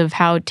because of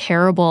how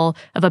terrible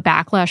of a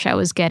backlash I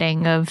was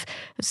getting of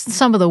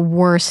some of the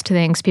worst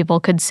things people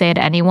could say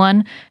to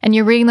anyone. And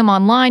you're reading them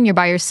online, you're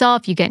by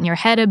yourself, you get in your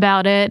head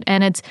about it.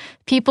 And it's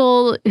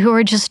people who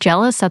are just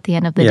jealous at the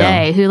end of the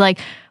day, who like,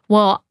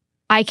 well,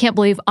 I can't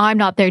believe I'm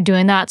not there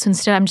doing that. So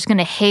instead, I'm just going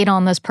to hate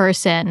on this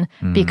person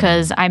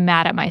because I'm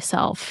mad at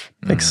myself.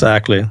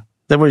 Exactly.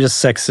 They were just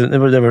sexy. They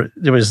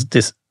were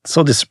just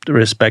so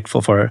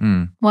disrespectful for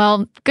her.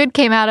 Well, good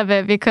came out of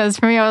it, because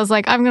for me, I was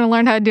like, I'm going to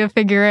learn how to do a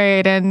figure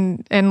eight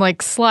and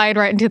like slide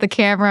right into the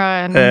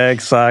camera. And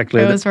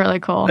exactly. It was really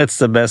cool. It's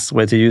the best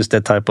way to use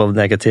that type of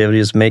negativity,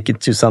 is make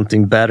it to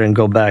something better and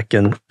go back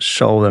and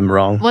show them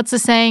wrong. What's the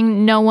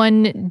saying? No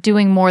one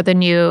doing more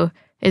than you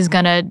is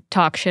going to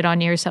talk shit on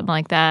you or something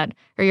like that.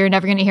 Or you're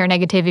never going to hear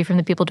negativity from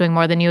the people doing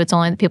more than you. It's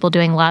only the people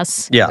doing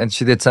less. Yeah. And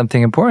she did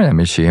something important. I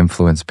mean, she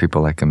influenced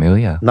people like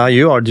Amelia. Now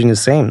you are doing the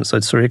same. So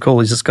it's really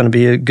cool. It's just going to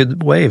be a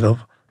good wave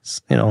of,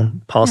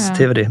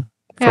 positivity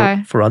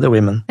for other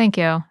women. Thank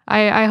you.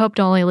 I hope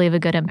to only leave a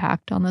good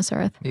impact on this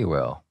earth. You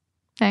will.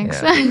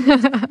 Thanks.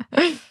 Yeah.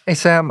 Hey,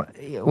 Sam,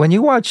 when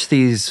you watch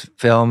these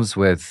films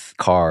with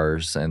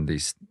cars and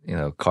these,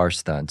 car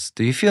stunts,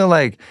 do you feel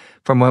like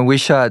from when we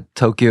shot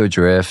Tokyo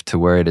Drift to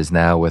where it is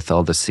now with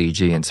all the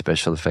CG and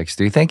special effects,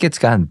 do you think it's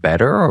gotten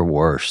better or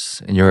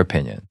worse, in your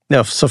opinion?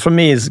 No, so for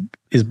me,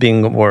 it's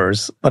being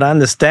worse. But I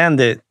understand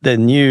that the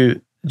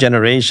new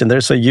generation, they're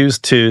so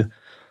used to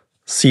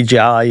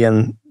CGI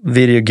and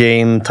video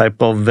game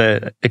type of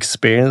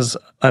experience.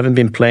 I haven't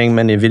been playing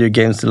many video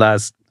games the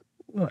last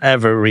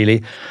ever,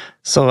 really.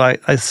 So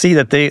I see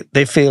that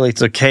they feel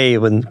it's okay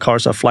when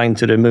cars are flying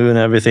to the moon and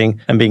everything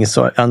and being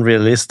so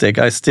unrealistic.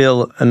 I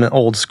still am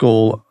old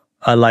school.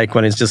 I like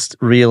when it's just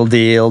real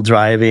deal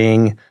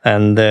driving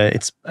and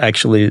it's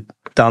actually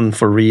done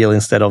for real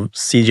instead of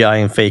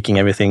CGI and faking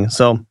everything.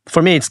 So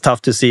for me, it's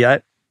tough to see.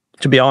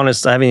 To be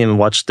honest, I haven't even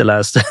watched the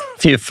last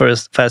few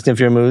first Fast and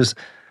Furious movies.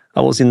 I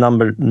was in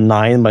number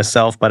 9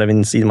 myself, but I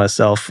didn't see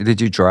myself.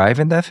 Did you drive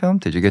in that film?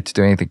 Did you get to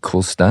do anything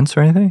cool stunts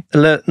or anything?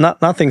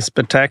 Nothing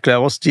spectacular.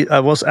 I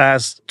was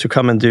asked to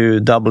come and do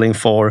doubling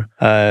for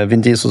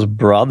Vin Diesel's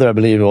brother, I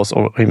believe it was,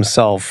 or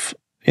himself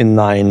in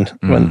 9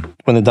 when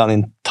they're done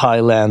in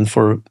Thailand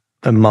for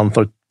a month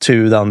or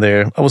 2 down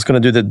there. I was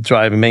going to do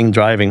the main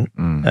driving.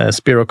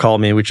 Spiro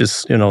called me, which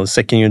is the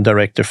second unit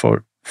director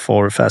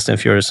for Fast and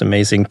Furious,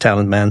 amazing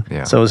talent man.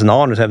 Yeah. So it was an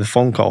honor to have the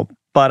phone call.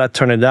 But I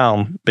turned it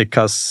down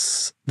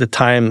because the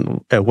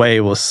time away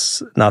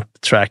was not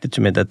attracted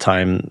to me at that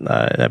time.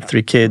 I have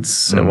 3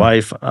 kids, a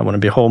wife. I want to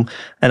be home,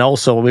 and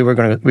also we're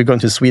going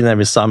to Sweden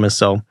every summer,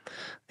 so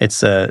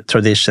it's a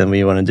tradition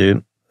we want to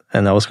do.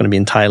 And I was going to be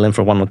in Thailand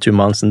for 1 or 2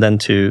 months, and then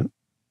to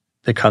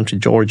the country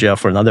Georgia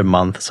for another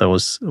month. So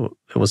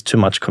it was too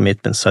much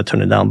commitment, so I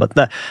turned it down. But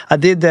I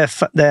did the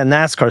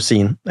NASCAR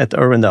scene at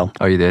Irwindale.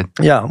 Oh, you did?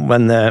 Yeah,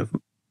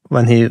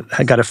 when he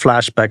got a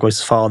flashback with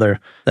his father.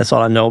 That's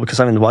all I know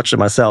because I haven't watched it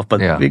myself.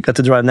 But we got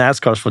to drive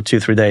NASCARs for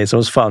 2-3 days. It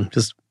was fun,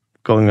 just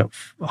going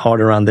hard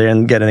around there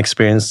and get an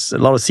experience. A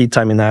lot of seat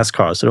time in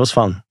NASCAR, so it was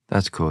fun.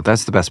 That's cool.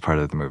 That's the best part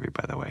of the movie,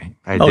 by the way.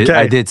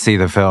 I did see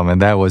the film,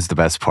 and that was the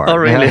best part. Oh,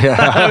 really?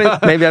 I mean,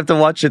 maybe I have to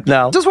watch it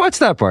now. Just watch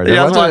that part.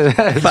 Yeah,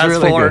 it's fast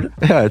really forward.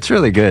 Good. Yeah, it's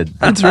really good.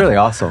 It's really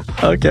awesome.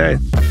 Okay.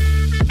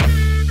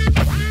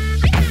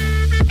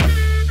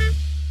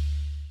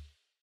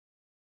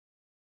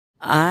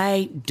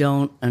 I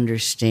don't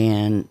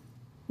understand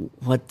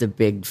what the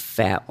big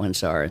fat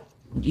ones are.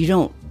 You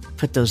don't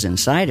put those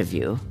inside of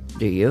you,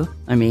 do you?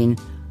 I mean,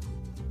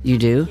 you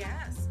do?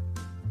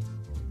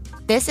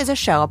 This is a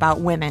show about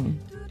women.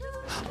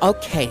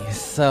 Okay,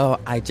 so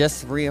I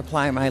just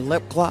reapplied my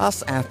lip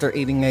gloss after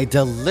eating a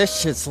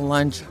delicious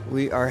lunch.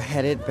 We are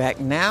headed back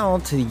now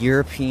to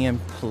European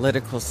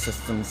Political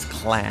Systems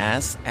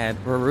class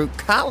at Baruch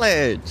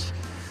College.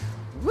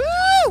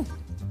 Woo!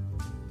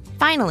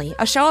 Finally,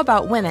 a show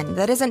about women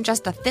that isn't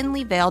just a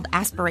thinly veiled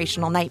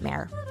aspirational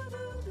nightmare.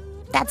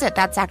 That's it.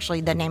 That's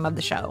actually the name of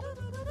the show.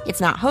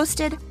 It's not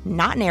hosted,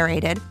 not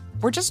narrated.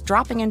 We're just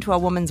dropping into a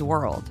woman's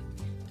world.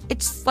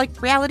 It's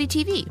like reality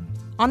TV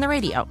on the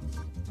radio.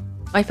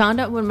 I found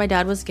out when my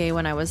dad was gay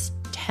when I was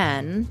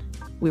 10.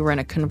 We were in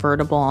a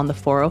convertible on the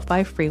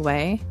 405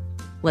 freeway,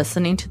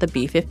 listening to the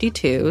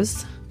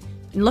B-52s.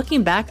 And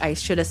looking back, I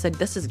should have said,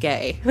 this is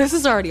gay. This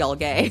is already all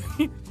gay.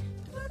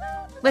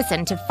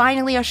 Listen to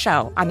Finally a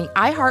Show on the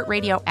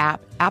iHeartRadio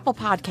app, Apple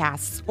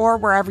Podcasts, or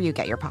wherever you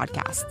get your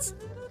podcasts.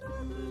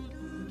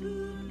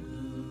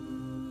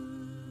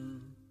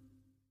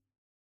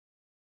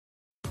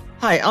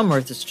 Hi, I'm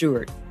Martha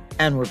Stewart,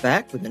 and we're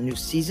back with a new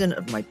season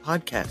of my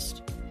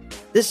podcast.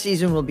 This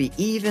season will be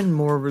even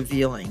more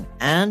revealing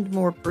and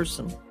more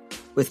personal,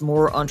 with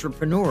more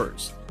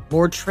entrepreneurs,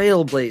 more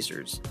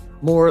trailblazers,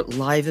 more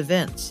live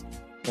events,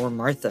 more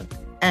Martha,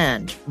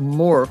 and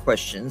more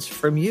questions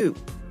from you.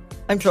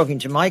 I'm talking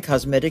to my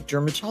cosmetic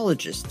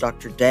dermatologist,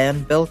 Dr.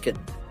 Dan Belkin,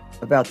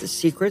 about the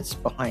secrets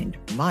behind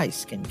my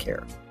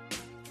skincare.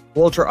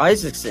 Walter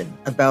Isaacson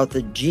about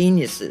the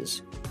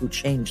geniuses who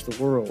changed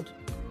the world.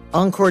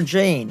 Encore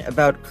Jane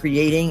about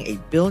creating a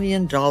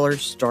billion-dollar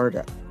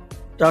startup.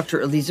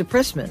 Dr. Eliza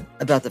Pressman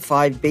about the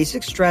 5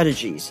 basic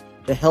strategies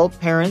to help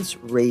parents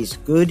raise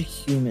good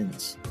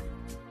humans.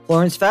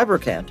 Florence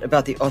Fabricant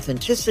about the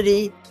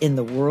authenticity in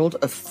the world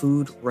of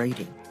food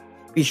writing.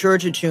 Be sure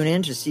to tune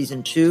in to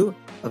Season 2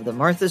 of the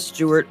Martha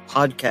Stewart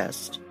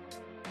Podcast.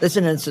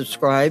 Listen and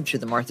subscribe to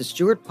the Martha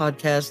Stewart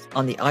Podcast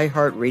on the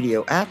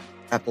iHeartRadio app,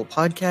 Apple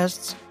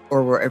Podcasts,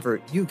 or wherever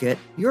you get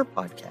your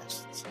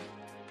podcasts.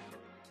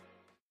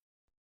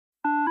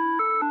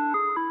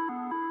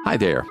 Hi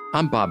there,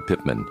 I'm Bob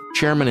Pittman,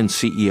 Chairman and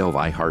CEO of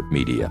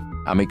iHeartMedia.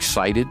 I'm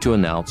excited to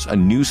announce a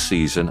new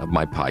season of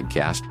my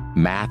podcast,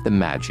 Math and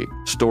Magic,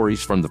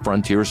 Stories from the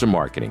Frontiers of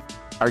Marketing.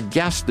 Our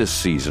guests this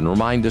season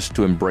remind us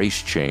to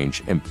embrace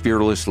change and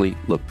fearlessly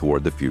look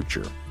toward the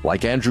future.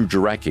 Like Andrew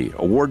Jarecki,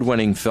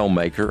 award-winning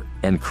filmmaker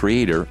and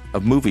creator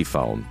of Movie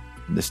Phone.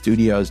 The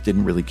studios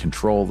didn't really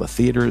control the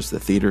theaters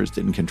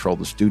didn't control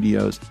the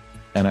studios.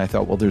 And I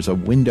thought, well, there's a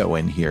window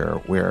in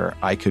here where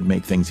I could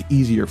make things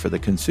easier for the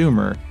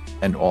consumer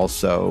and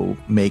also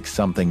make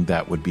something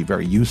that would be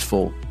very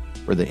useful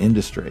for the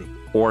industry.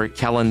 Or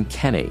Kellen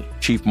Kenny,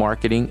 Chief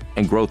Marketing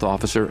and Growth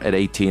Officer at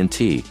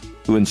AT&T,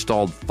 who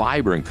installed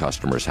fiber in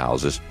customers'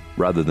 houses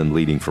rather than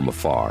leading from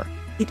afar.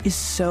 It is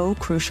so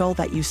crucial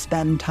that you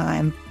spend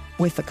time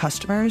with the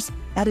customers.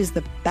 That is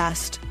the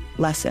best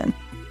lesson.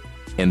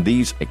 In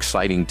these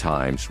exciting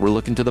times, we're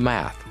looking to the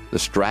math, the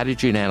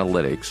strategy and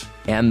analytics,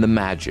 and the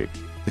magic,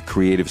 the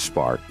creative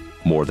spark,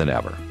 more than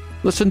ever.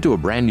 Listen to a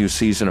brand new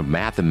season of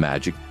Math and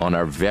Magic on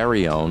our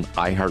very own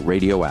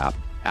iHeartRadio app,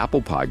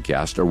 Apple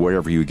Podcast, or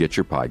wherever you get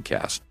your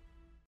podcast.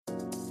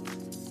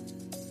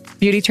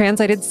 Beauty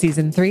Translated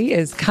Season 3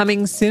 is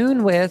coming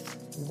soon with,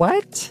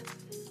 what?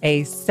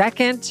 A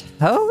second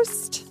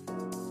host?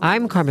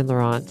 I'm Carmen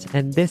Laurent,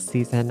 and this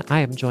season I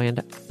am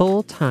joined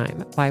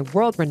full-time by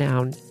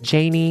world-renowned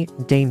Janie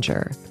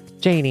Danger.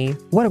 Janie,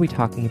 what are we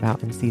talking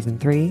about in Season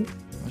 3? We're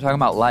talking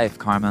about life,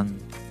 Carmen.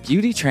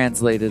 Beauty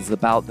Translated is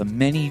about the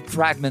many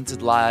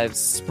fragmented lives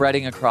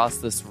spreading across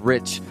this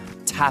rich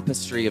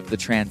tapestry of the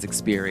trans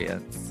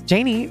experience.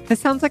 Janie, this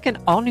sounds like an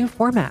all-new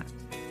format.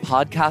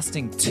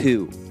 Podcasting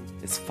 2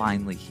 is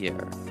finally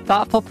here.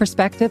 Thoughtful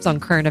perspectives on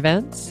current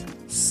events.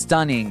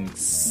 Stunning,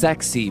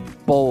 sexy,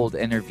 bold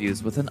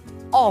interviews with an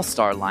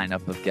all-star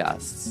lineup of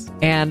guests.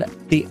 And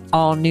the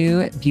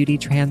all-new Beauty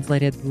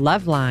Translated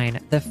Love Line,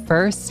 the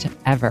first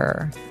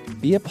ever.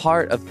 Be a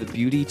part of the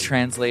Beauty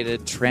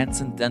Translated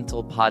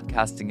transcendental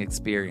podcasting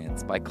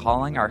experience by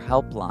calling our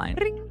helpline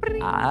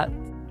at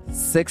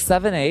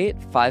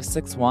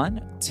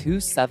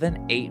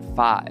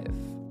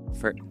 678-561-2785.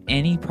 For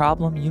any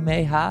problem you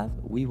may have,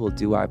 we will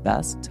do our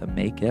best to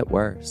make it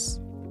worse.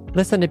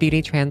 Listen to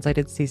Beauty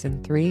Translated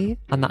Season 3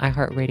 on the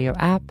iHeartRadio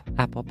app,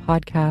 Apple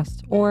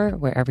Podcasts, or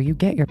wherever you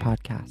get your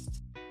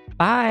podcasts.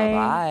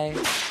 Bye. Bye.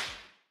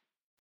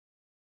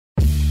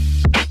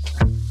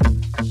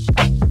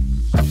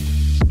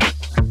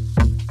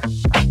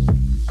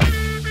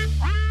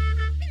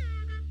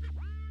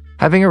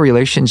 Having a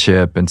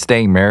relationship and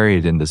staying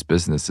married in this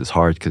business is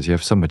hard because you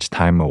have so much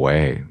time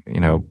away. You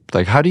know,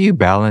 like how do you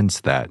balance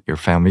that? Your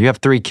family, you have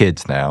 3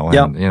 kids now,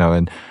 and you know,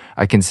 and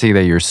I can see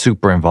that you're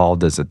super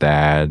involved as a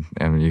dad,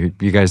 and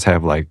you guys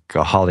have like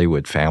a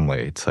Hollywood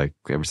family. It's like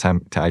every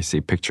time I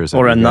see pictures,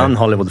 or a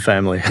non-Hollywood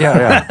family.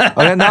 Yeah,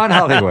 or a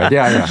non-Hollywood.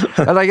 Yeah.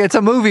 Like it's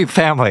a movie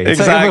family.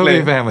 It's exactly. Like a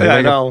movie family. Yeah,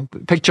 like I know.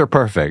 Picture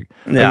perfect.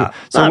 Yeah. Like,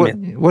 so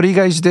what do you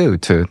guys do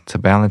to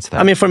balance that?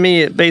 I mean, for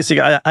me,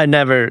 basically, I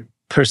never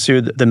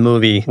pursued the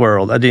movie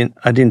world. I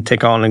didn't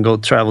take on and go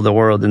travel the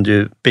world and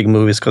do big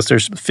movies because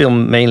there's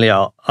film mainly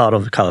out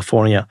of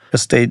California. I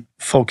stayed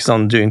focused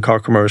on doing car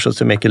commercials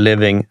to make a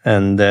living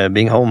and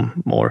being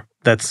home more.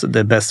 That's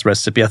the best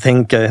recipe, I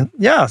think.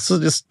 So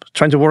just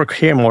trying to work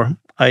here more.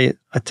 I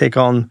take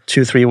on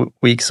 2-3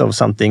 weeks of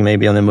something,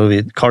 maybe on a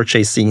movie, car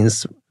chase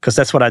scenes, because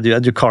that's what I do. I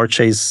do car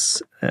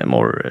chase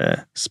more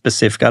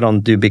specific. I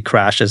don't do big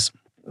crashes.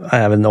 I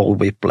have an old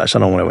whiplash. I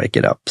don't want to wake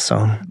it up. So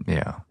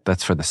yeah,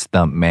 that's for the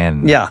stunt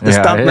man. Yeah, the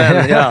stunt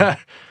man. Yeah,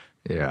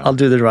 yeah. I'll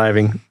do the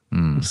driving.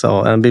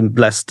 So I've been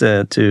blessed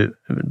to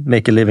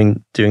make a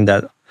living doing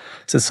that.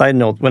 As a side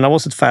note, when I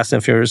was at Fast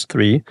and Furious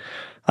 3,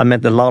 I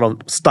met a lot of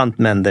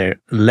stuntmen there,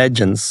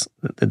 legends.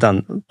 They've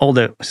done all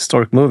the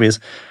historic movies.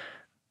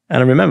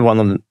 And I remember one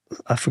of them,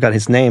 I forgot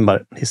his name,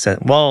 but he said,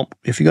 well,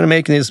 if you're going to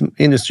make in this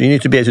industry, you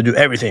need to be able to do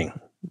everything,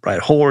 right?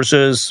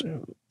 Horses,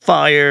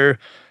 fire,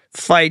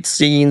 fight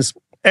scenes,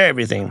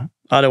 everything.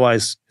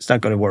 Otherwise, it's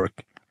not going to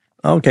work.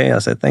 Okay, I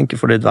said, thank you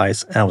for the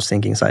advice. And I was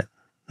thinking inside,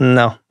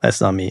 no, that's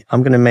not me.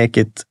 I'm going to make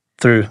it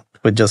through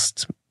with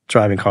just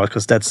driving cars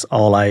because that's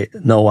all I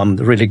know I'm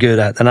really good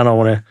at. And I don't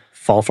want to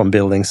fall from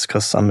buildings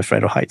because I'm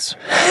afraid of heights.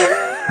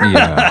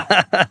 Yeah.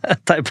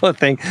 Type of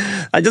thing.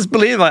 I just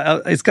believe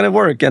it's going to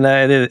work, and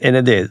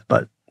it did.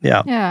 But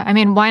yeah. Yeah. I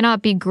mean, why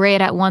not be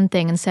great at one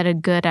thing instead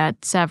of good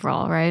at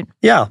several, right?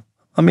 Yeah.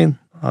 I mean,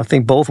 I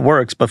think both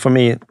works, but for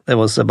me, it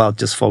was about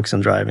just focusing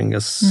on driving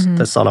because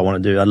that's all I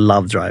want to do. I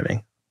love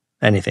driving.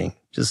 Anything.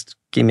 Just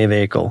give me a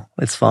vehicle.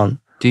 It's fun.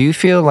 Do you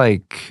feel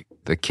like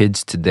the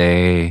kids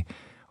today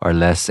are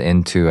less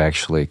into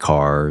actually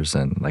cars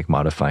and like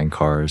modifying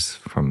cars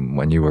from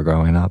when you were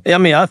growing up? Yeah, I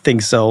mean, I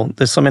think so.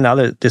 There's so many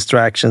other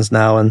distractions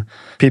now, and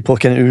people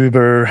can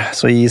Uber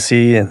so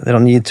easy, and they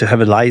don't need to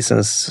have a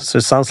license. So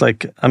it sounds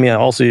like, I mean,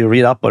 also you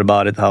read up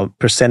about it, how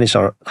percentage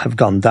have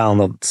gone down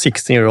of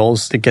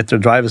 16-year-olds to get their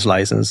driver's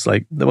license.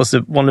 Like, that was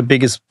one of the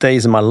biggest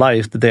days in my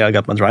life, the day I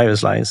got my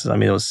driver's license. I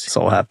mean, I was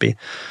so happy.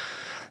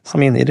 So, I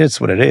mean, it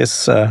is what it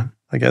is.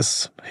 I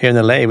guess here in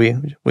LA,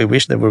 we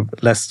wish there were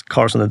less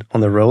cars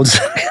on the roads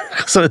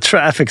because of the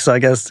traffic. So I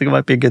guess it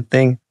might be a good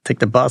thing. Take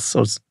the bus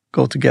or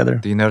go together.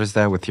 Do you notice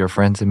that with your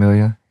friends,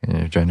 Amelia, in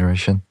your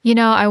generation? You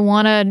know, I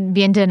want to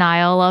be in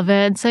denial of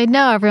it and say,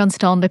 no, everyone's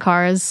still into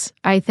cars.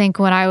 I think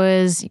when I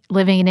was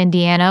living in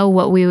Indiana,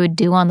 what we would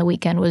do on the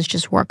weekend was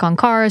just work on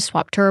cars,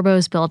 swap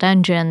turbos, build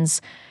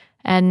engines.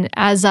 And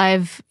as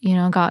I've,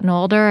 gotten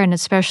older, and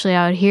especially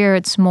out here,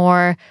 it's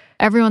more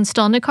everyone's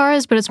still into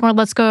cars, but it's more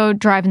let's go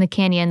drive in the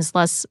canyons,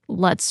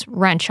 let's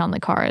wrench on the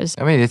cars.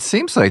 I mean, it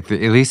seems like, at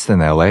least in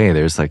LA,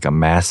 there's like a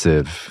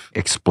massive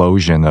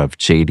explosion of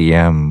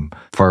JDM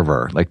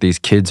fervor. Like these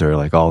kids are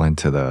like all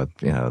into the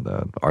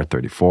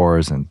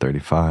R34s and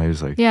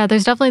 35s. Like, yeah,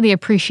 there's definitely the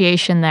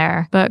appreciation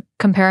there. But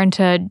comparing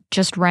to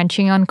just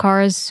wrenching on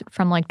cars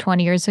from like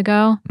 20 years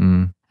ago,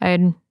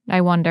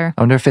 I wonder.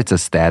 I wonder if it's a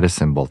status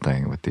symbol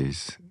thing with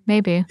these.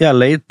 Maybe. Yeah,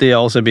 lately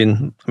also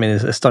been,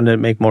 it's starting to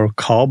make more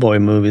cowboy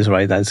movies,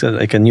 right? It's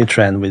like a new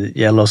trend with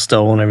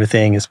Yellowstone,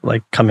 everything is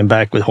like coming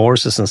back with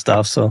horses and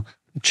stuff. So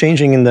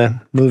changing in the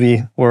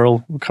movie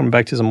world, we're coming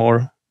back to some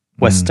more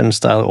Western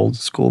style, old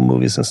school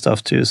movies and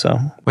stuff too. So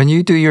when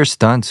you do your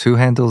stunts, who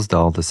handles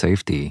all the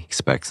safety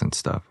specs and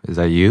stuff? Is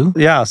that you?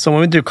 Yeah, so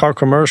when we do car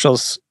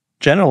commercials,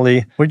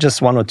 generally, we're just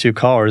 1 or 2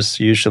 cars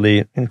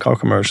usually in car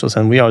commercials,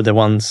 and we are the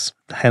ones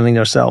handling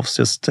ourselves,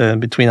 just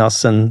between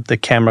us and the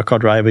camera car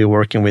driver we're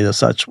working with as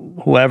such.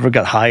 Whoever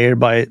got hired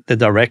by the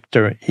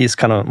director, he's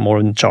kind of more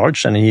in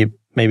charge, and he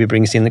maybe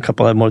brings in a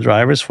couple of more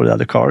drivers for the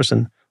other cars,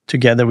 and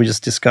together we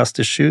just discuss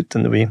the shoot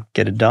and we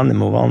get it done and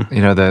move on.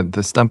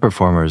 The stunt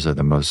performers are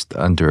the most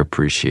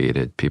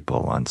underappreciated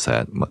people on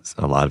set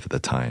a lot of the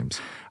times.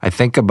 I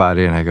think about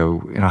it and I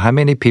go, how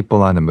many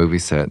people on a movie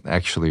set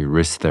actually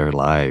risk their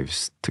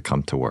lives to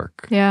come to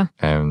work? Yeah.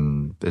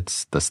 And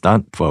it's the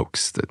stunt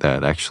folks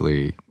that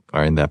actually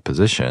are in that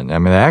position. I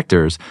mean, the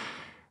actors,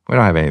 we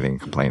don't have anything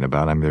to complain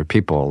about. I mean, there are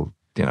people,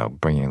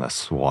 bringing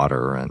us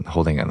water and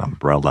holding an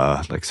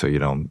umbrella, like so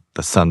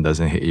the sun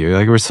doesn't hit you.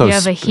 Like we're so. You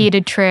have a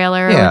heated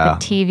trailer with a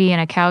TV and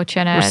a couch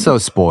in it. We're so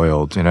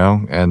spoiled,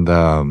 and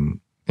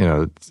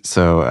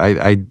so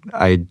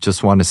I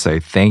just want to say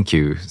thank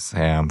you,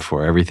 Sam,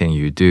 for everything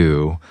you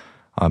do,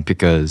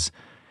 because.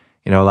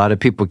 A lot of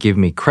people give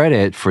me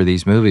credit for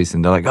these movies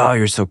and they're like, oh,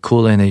 you're so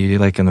cool in it. You're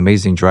like an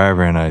amazing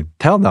driver. And I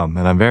tell them,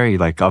 and I'm very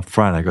like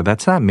upfront. I go,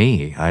 that's not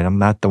me. I'm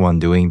not the one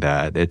doing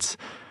that. It's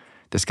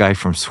this guy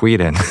from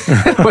Sweden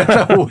with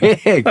a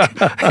wig.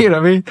 You know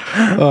what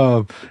I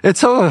mean? It's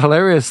so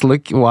hilarious.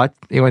 Watch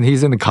when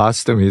he's in the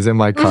costume. He's in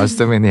my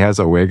costume and he has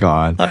a wig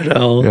on. I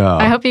know. Yeah.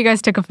 I hope you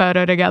guys took a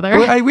photo together.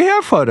 We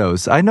have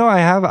photos. I know I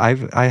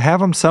have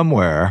them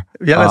somewhere.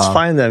 Yeah, let's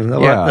find them.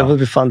 That would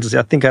be fun to see.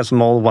 I think I have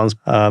some old ones.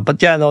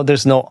 But yeah, no,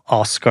 there's no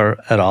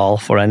Oscar at all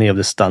for any of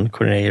the stunt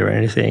coordinator or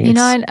anything.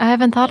 I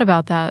haven't thought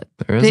about that.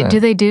 Do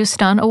they do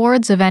stunt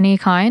awards of any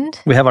kind?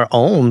 We have our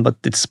own, but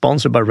it's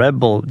sponsored by Red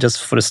Bull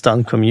just for the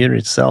stunt community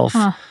itself.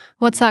 Huh.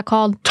 What's that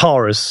called?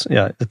 Taurus.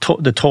 Yeah,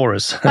 the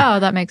Taurus. Oh,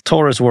 that makes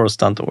Taurus World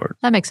Stunt Award.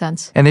 That makes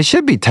sense. And it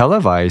should be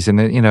televised. And,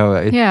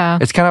 yeah.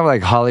 It's kind of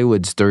like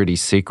Hollywood's dirty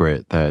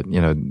secret that,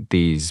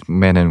 these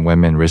men and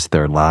women risk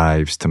their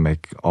lives to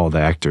make all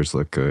the actors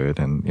look good.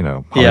 And,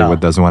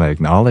 Hollywood doesn't want to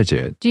acknowledge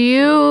it. Do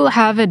you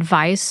have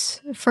advice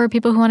for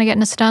people who want to get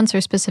into stunts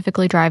or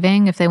specifically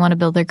driving if they want to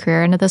build their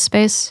career into this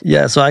space?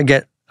 Yeah, so I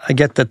get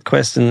that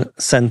question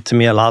sent to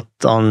me a lot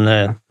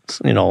on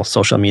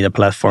social media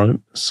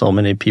platform. So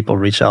many people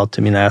reach out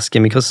to me and ask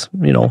me because,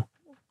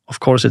 of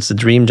course it's a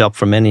dream job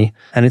for many.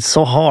 And it's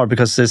so hard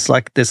because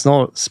there's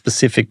no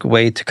specific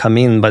way to come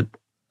in, but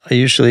I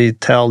usually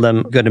tell them,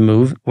 you got to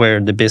move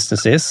where the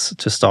business is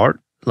to start,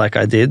 like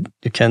I did.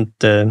 You can't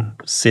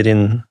sit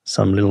in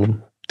some little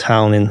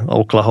town in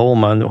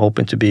Oklahoma and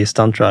hoping to be a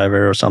stunt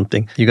driver or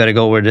something. You got to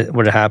go where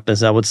it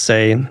happens. I would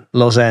say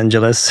Los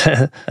Angeles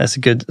is a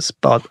good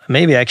spot.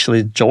 Maybe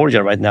actually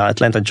Georgia right now.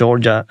 Atlanta,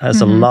 Georgia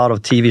has a lot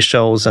of TV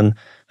shows, and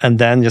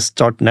then just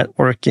start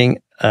networking.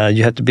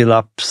 You have to build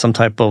up some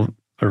type of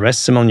a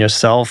resume on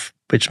yourself,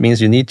 which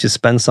means you need to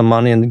spend some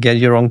money and get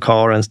your own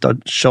car and start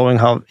showing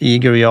how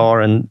eager you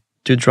are and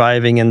do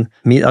driving and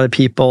meet other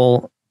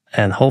people,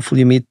 and hopefully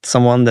you meet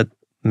someone that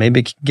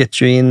maybe can get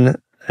you in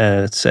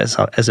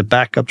as a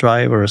backup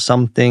driver or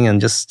something,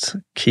 and just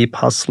keep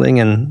hustling.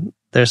 And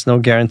there's no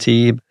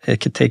guarantee.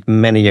 It could take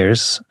many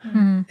years.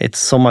 It's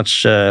so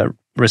much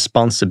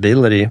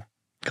responsibility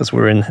because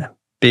we're in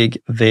big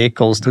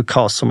vehicles to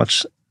cause so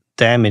much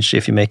damage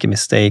if you make a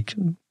mistake,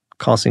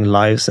 causing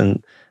lives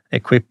and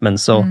equipment.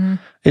 So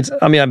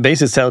I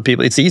basically tell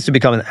people it's easy to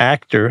become an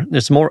actor.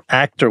 There's more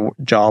actor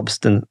jobs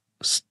than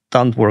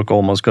stunt work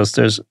almost, because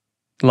there's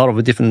a lot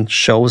of different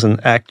shows and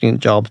acting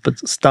jobs, but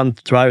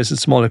stunt drivers is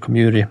a smaller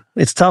community.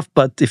 It's tough,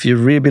 but if you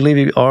really believe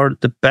you are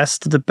the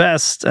best of the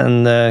best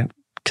and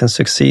can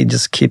succeed,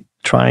 just keep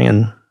trying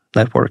and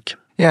network.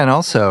 Yeah, and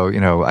also,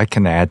 I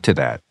can add to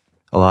that.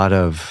 A lot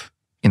of,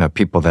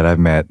 people that I've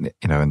met,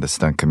 in the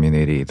stunt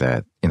community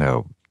that,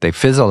 they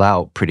fizzle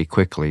out pretty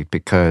quickly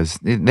because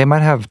they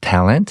might have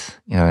talent,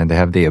 and they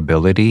have the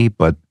ability,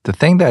 but the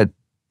thing that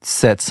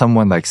set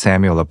someone like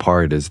Samuel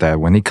apart is that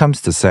when he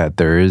comes to set,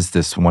 there is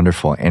this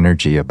wonderful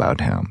energy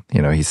about him.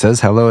 He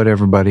says hello to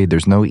everybody.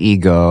 There's no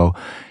ego.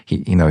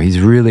 He's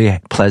really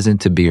pleasant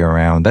to be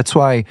around. That's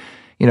why,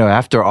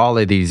 after all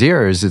of these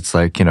years, it's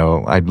like,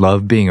 I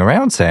love being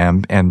around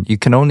Sam, and you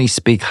can only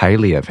speak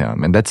highly of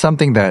him. And that's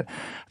something that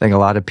I think a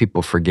lot of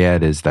people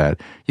forget, is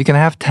that you can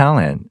have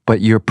talent,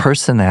 but your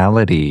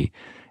personality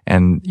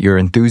and your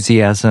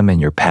enthusiasm and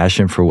your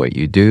passion for what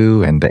you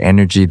do and the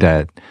energy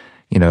that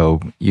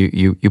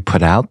you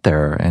put out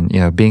there,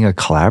 and, being a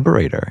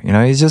collaborator,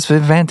 he's just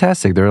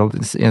fantastic. There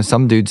are,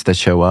 some dudes that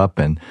show up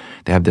and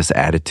they have this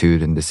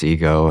attitude and this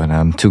ego, and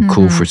I'm too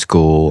cool for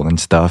school and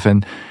stuff.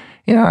 And,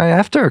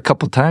 after a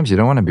couple of times, you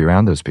don't want to be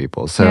around those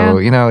people. So,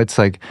 it's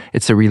like,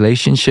 it's a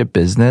relationship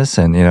business,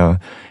 and,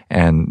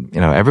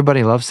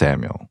 everybody loves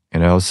Samuel,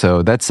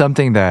 so that's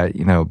something that,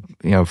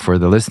 for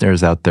the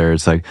listeners out there,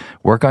 it's like,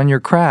 work on your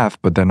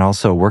craft, but then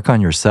also work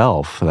on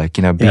yourself. Like,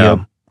 be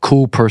a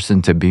cool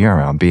person to be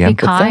around. Be empathetic.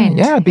 Kind.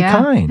 Yeah, be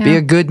kind. Yeah. Be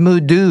a good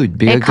mood dude.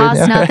 It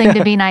costs nothing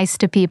to be nice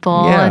to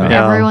people. And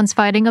everyone's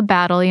fighting a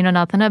battle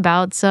nothing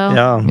about. So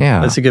yeah,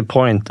 that's a good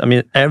point. I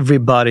mean,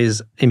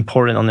 everybody's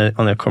important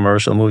on a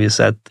commercial movie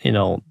set.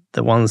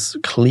 The ones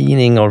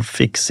cleaning or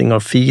fixing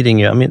or feeding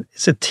you. I mean,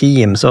 it's a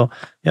team, so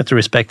you have to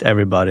respect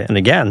everybody. And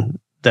again,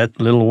 that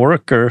little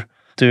worker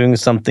doing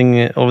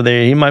something over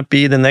there, he might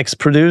be the next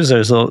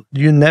producer, so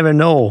you never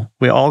know.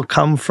 We all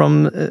come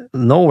from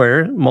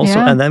nowhere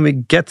and then we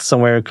get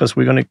somewhere because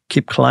we're going to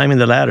keep climbing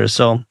the ladder.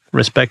 So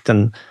respect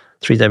and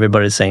treat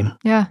everybody the same.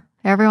 Yeah,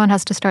 everyone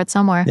has to start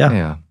somewhere.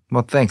 Yeah.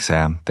 Well, thanks,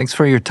 Sam. Thanks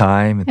for your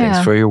time, and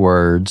thanks for your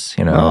words.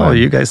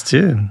 You guys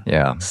too.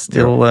 Yeah,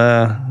 still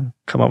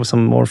come up with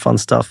some more fun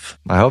stuff.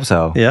 I hope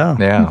so.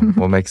 Yeah.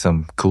 We'll make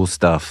some cool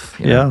stuff.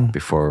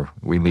 Before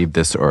we leave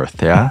this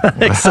earth. Yeah,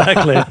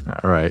 exactly.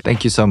 All right.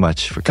 Thank you so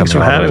much for coming. Thanks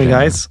for having me,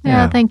 guys.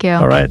 Yeah, thank you.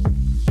 All right.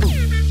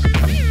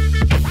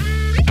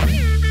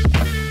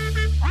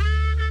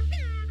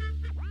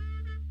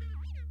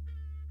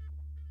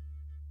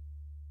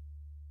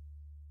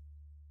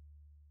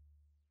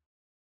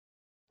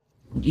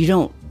 You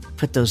don't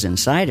put those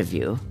inside of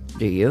you,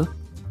 do you?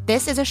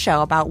 This is a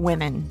show about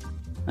women.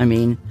 I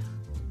mean,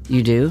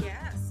 you do?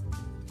 Yes.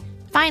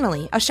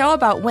 Finally, a show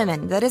about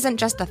women that isn't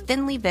just a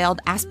thinly veiled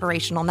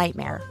aspirational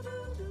nightmare.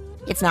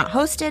 It's not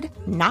hosted,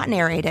 not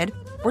narrated.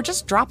 We're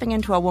just dropping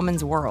into a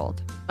woman's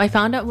world. I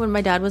found out when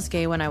my dad was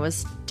gay when I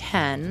was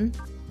 10.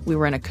 We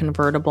were in a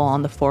convertible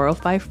on the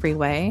 405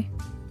 freeway,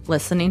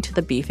 listening to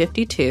the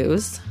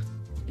B-52s.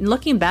 And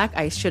looking back,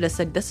 I should have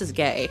said, this is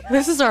gay.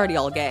 This is already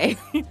all gay.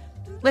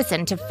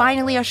 Listen to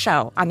Finally a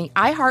Show on the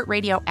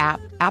iHeartRadio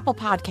app, Apple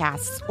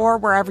Podcasts, or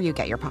wherever you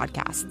get your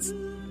podcasts.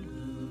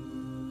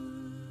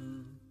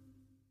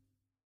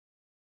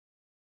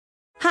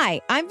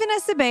 Hi, I'm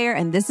Vanessa Bayer,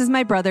 and this is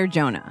my brother,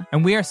 Jonah.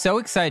 And we are so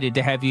excited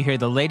to have you hear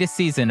the latest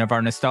season of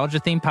our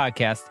nostalgia-themed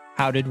podcast,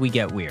 How Did We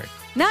Get Weird?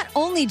 Not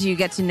only do you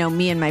get to know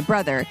me and my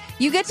brother,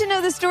 you get to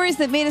know the stories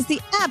that made us the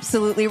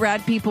absolutely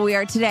rad people we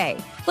are today.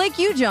 Like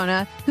you,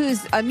 Jonah,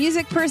 who's a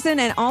music person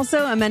and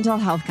also a mental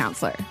health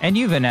counselor. And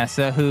you,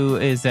 Vanessa, who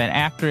is an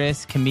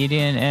actress,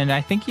 comedian, and I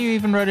think you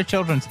even wrote a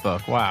children's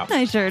book. Wow.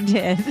 I sure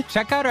did.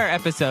 Check out our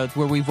episodes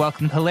where we've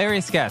welcomed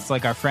hilarious guests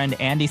like our friend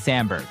Andy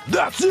Samberg.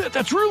 That's it.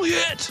 That's really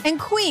it. And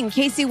Queen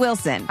Casey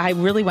Wilson. I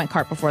really went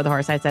cart before the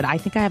horse. I said, I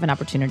think I have an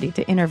opportunity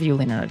to interview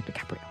Leonardo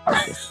DiCaprio.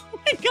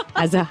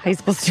 As a high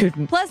school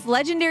student. Plus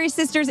legendary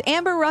sisters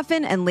Amber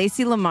Ruffin and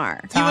Lacey Lamar.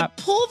 You would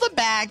pull the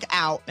bag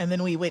out and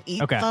then we would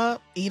eat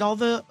all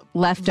the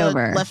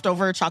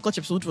leftover chocolate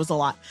chips, which was a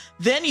lot.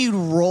 Then you'd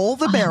roll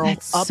the barrel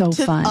up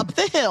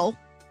the hill.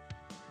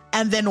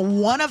 And then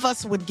one of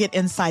us would get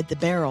inside the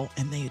barrel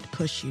and they'd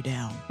push you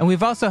down. And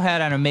we've also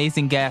had on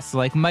amazing guests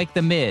like Mike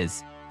the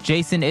Miz,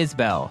 Jason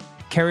Isbell,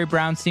 Carrie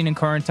Brownstein and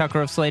Corin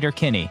Tucker of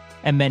Slater-Kinney,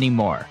 and many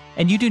more.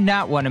 And you do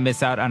not want to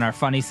miss out on our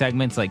funny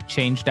segments like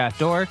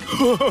Change.dork.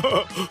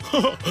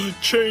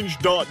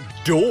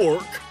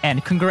 Change.dork.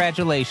 And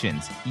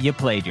congratulations, you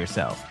played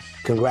yourself.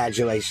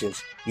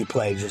 Congratulations, you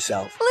played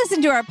yourself.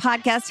 Listen to our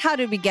podcast, How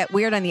Did We Get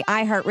Weird, on the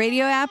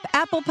iHeartRadio app,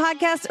 Apple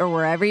Podcasts, or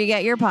wherever you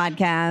get your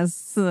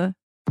podcasts.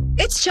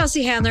 It's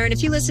Chelsea Handler, and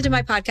if you listen to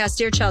my podcast,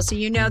 Dear Chelsea,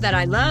 you know that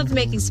I love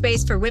making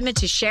space for women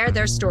to share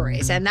their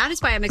stories. And that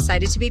is why I'm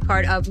excited to be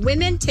part of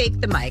Women Take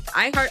the Mic,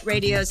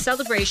 iHeartRadio's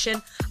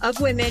celebration of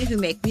women who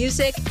make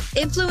music,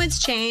 influence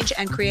change,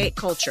 and create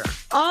culture.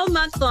 All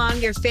month long,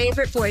 your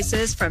favorite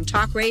voices from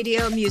talk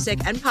radio, music,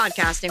 and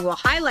podcasting will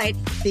highlight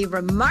the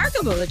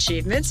remarkable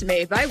achievements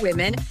made by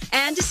women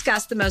and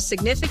discuss the most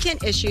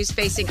significant issues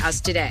facing us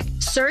today.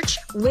 Search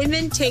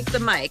Women Take the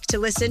Mic to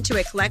listen to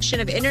a collection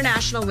of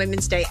International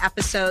Women's Day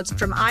episodes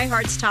from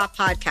iHeart's top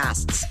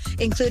podcasts,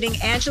 including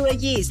Angela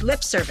Yee's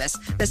Lip Service,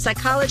 The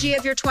Psychology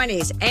of Your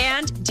 20s,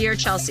 and Dear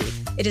Chelsea.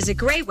 It is a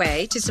great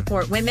way to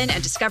support women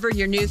and discover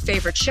your new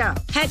favorite show.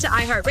 Head to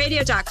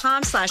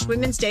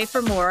iHeartRadio.com/Women's Day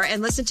for more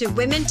and listen to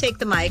Women Take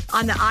the Mic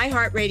on the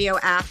iHeartRadio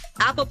app,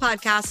 Apple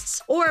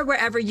Podcasts, or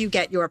wherever you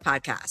get your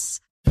podcasts.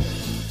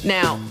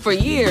 Now, for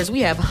years, we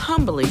have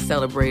humbly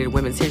celebrated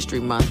Women's History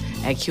Month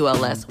at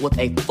QLS with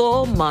a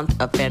full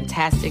month of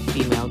fantastic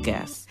female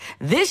guests.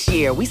 This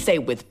year, we say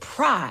with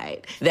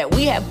pride that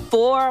we have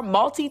 4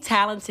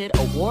 multi-talented,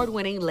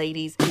 award-winning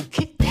ladies who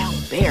kick down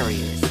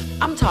barriers.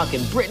 I'm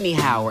talking Brittany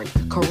Howard,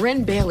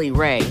 Corinne Bailey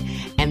Ray,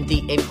 and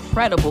the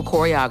incredible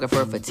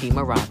choreographer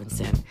Fatima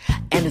Robinson,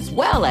 and as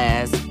well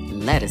as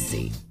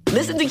Lettucey.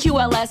 Listen to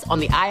QLS on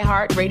the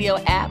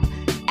iHeartRadio app,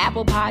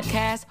 Apple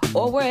Podcasts,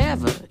 or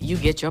wherever you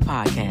get your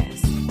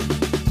podcasts.